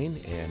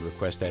campaign and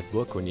request that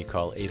book when you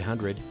call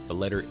 800, the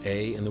letter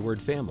A and the word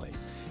family,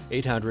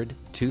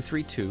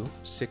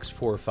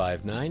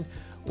 800-232-6459,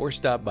 or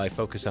stop by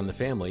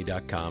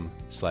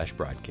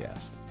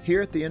focusonthefamily.com/broadcast. Here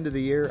at the end of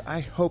the year, I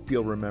hope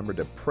you'll remember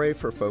to pray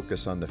for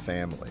Focus on the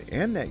Family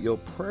and that you'll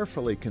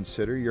prayerfully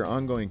consider your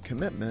ongoing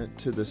commitment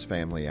to this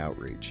family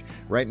outreach.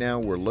 Right now,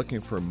 we're looking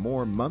for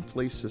more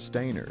monthly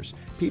sustainers,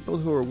 people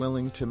who are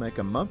willing to make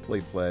a monthly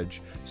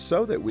pledge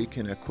so that we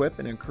can equip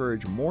and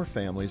encourage more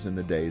families in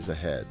the days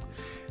ahead.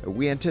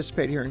 We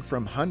anticipate hearing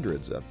from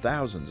hundreds of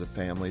thousands of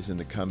families in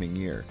the coming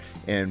year,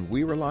 and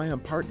we rely on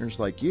partners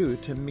like you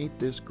to meet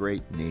this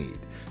great need.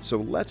 So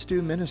let's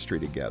do ministry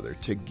together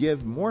to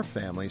give more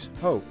families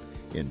hope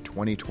in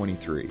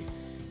 2023.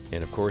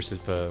 And of course,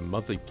 if a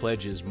monthly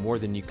pledge is more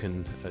than you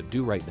can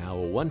do right now,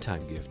 a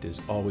one-time gift is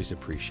always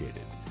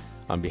appreciated.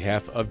 On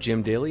behalf of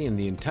Jim Daly and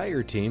the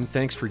entire team,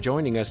 thanks for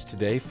joining us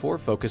today for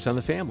Focus on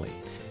the Family,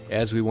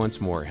 as we once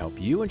more help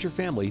you and your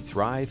family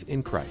thrive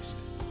in Christ.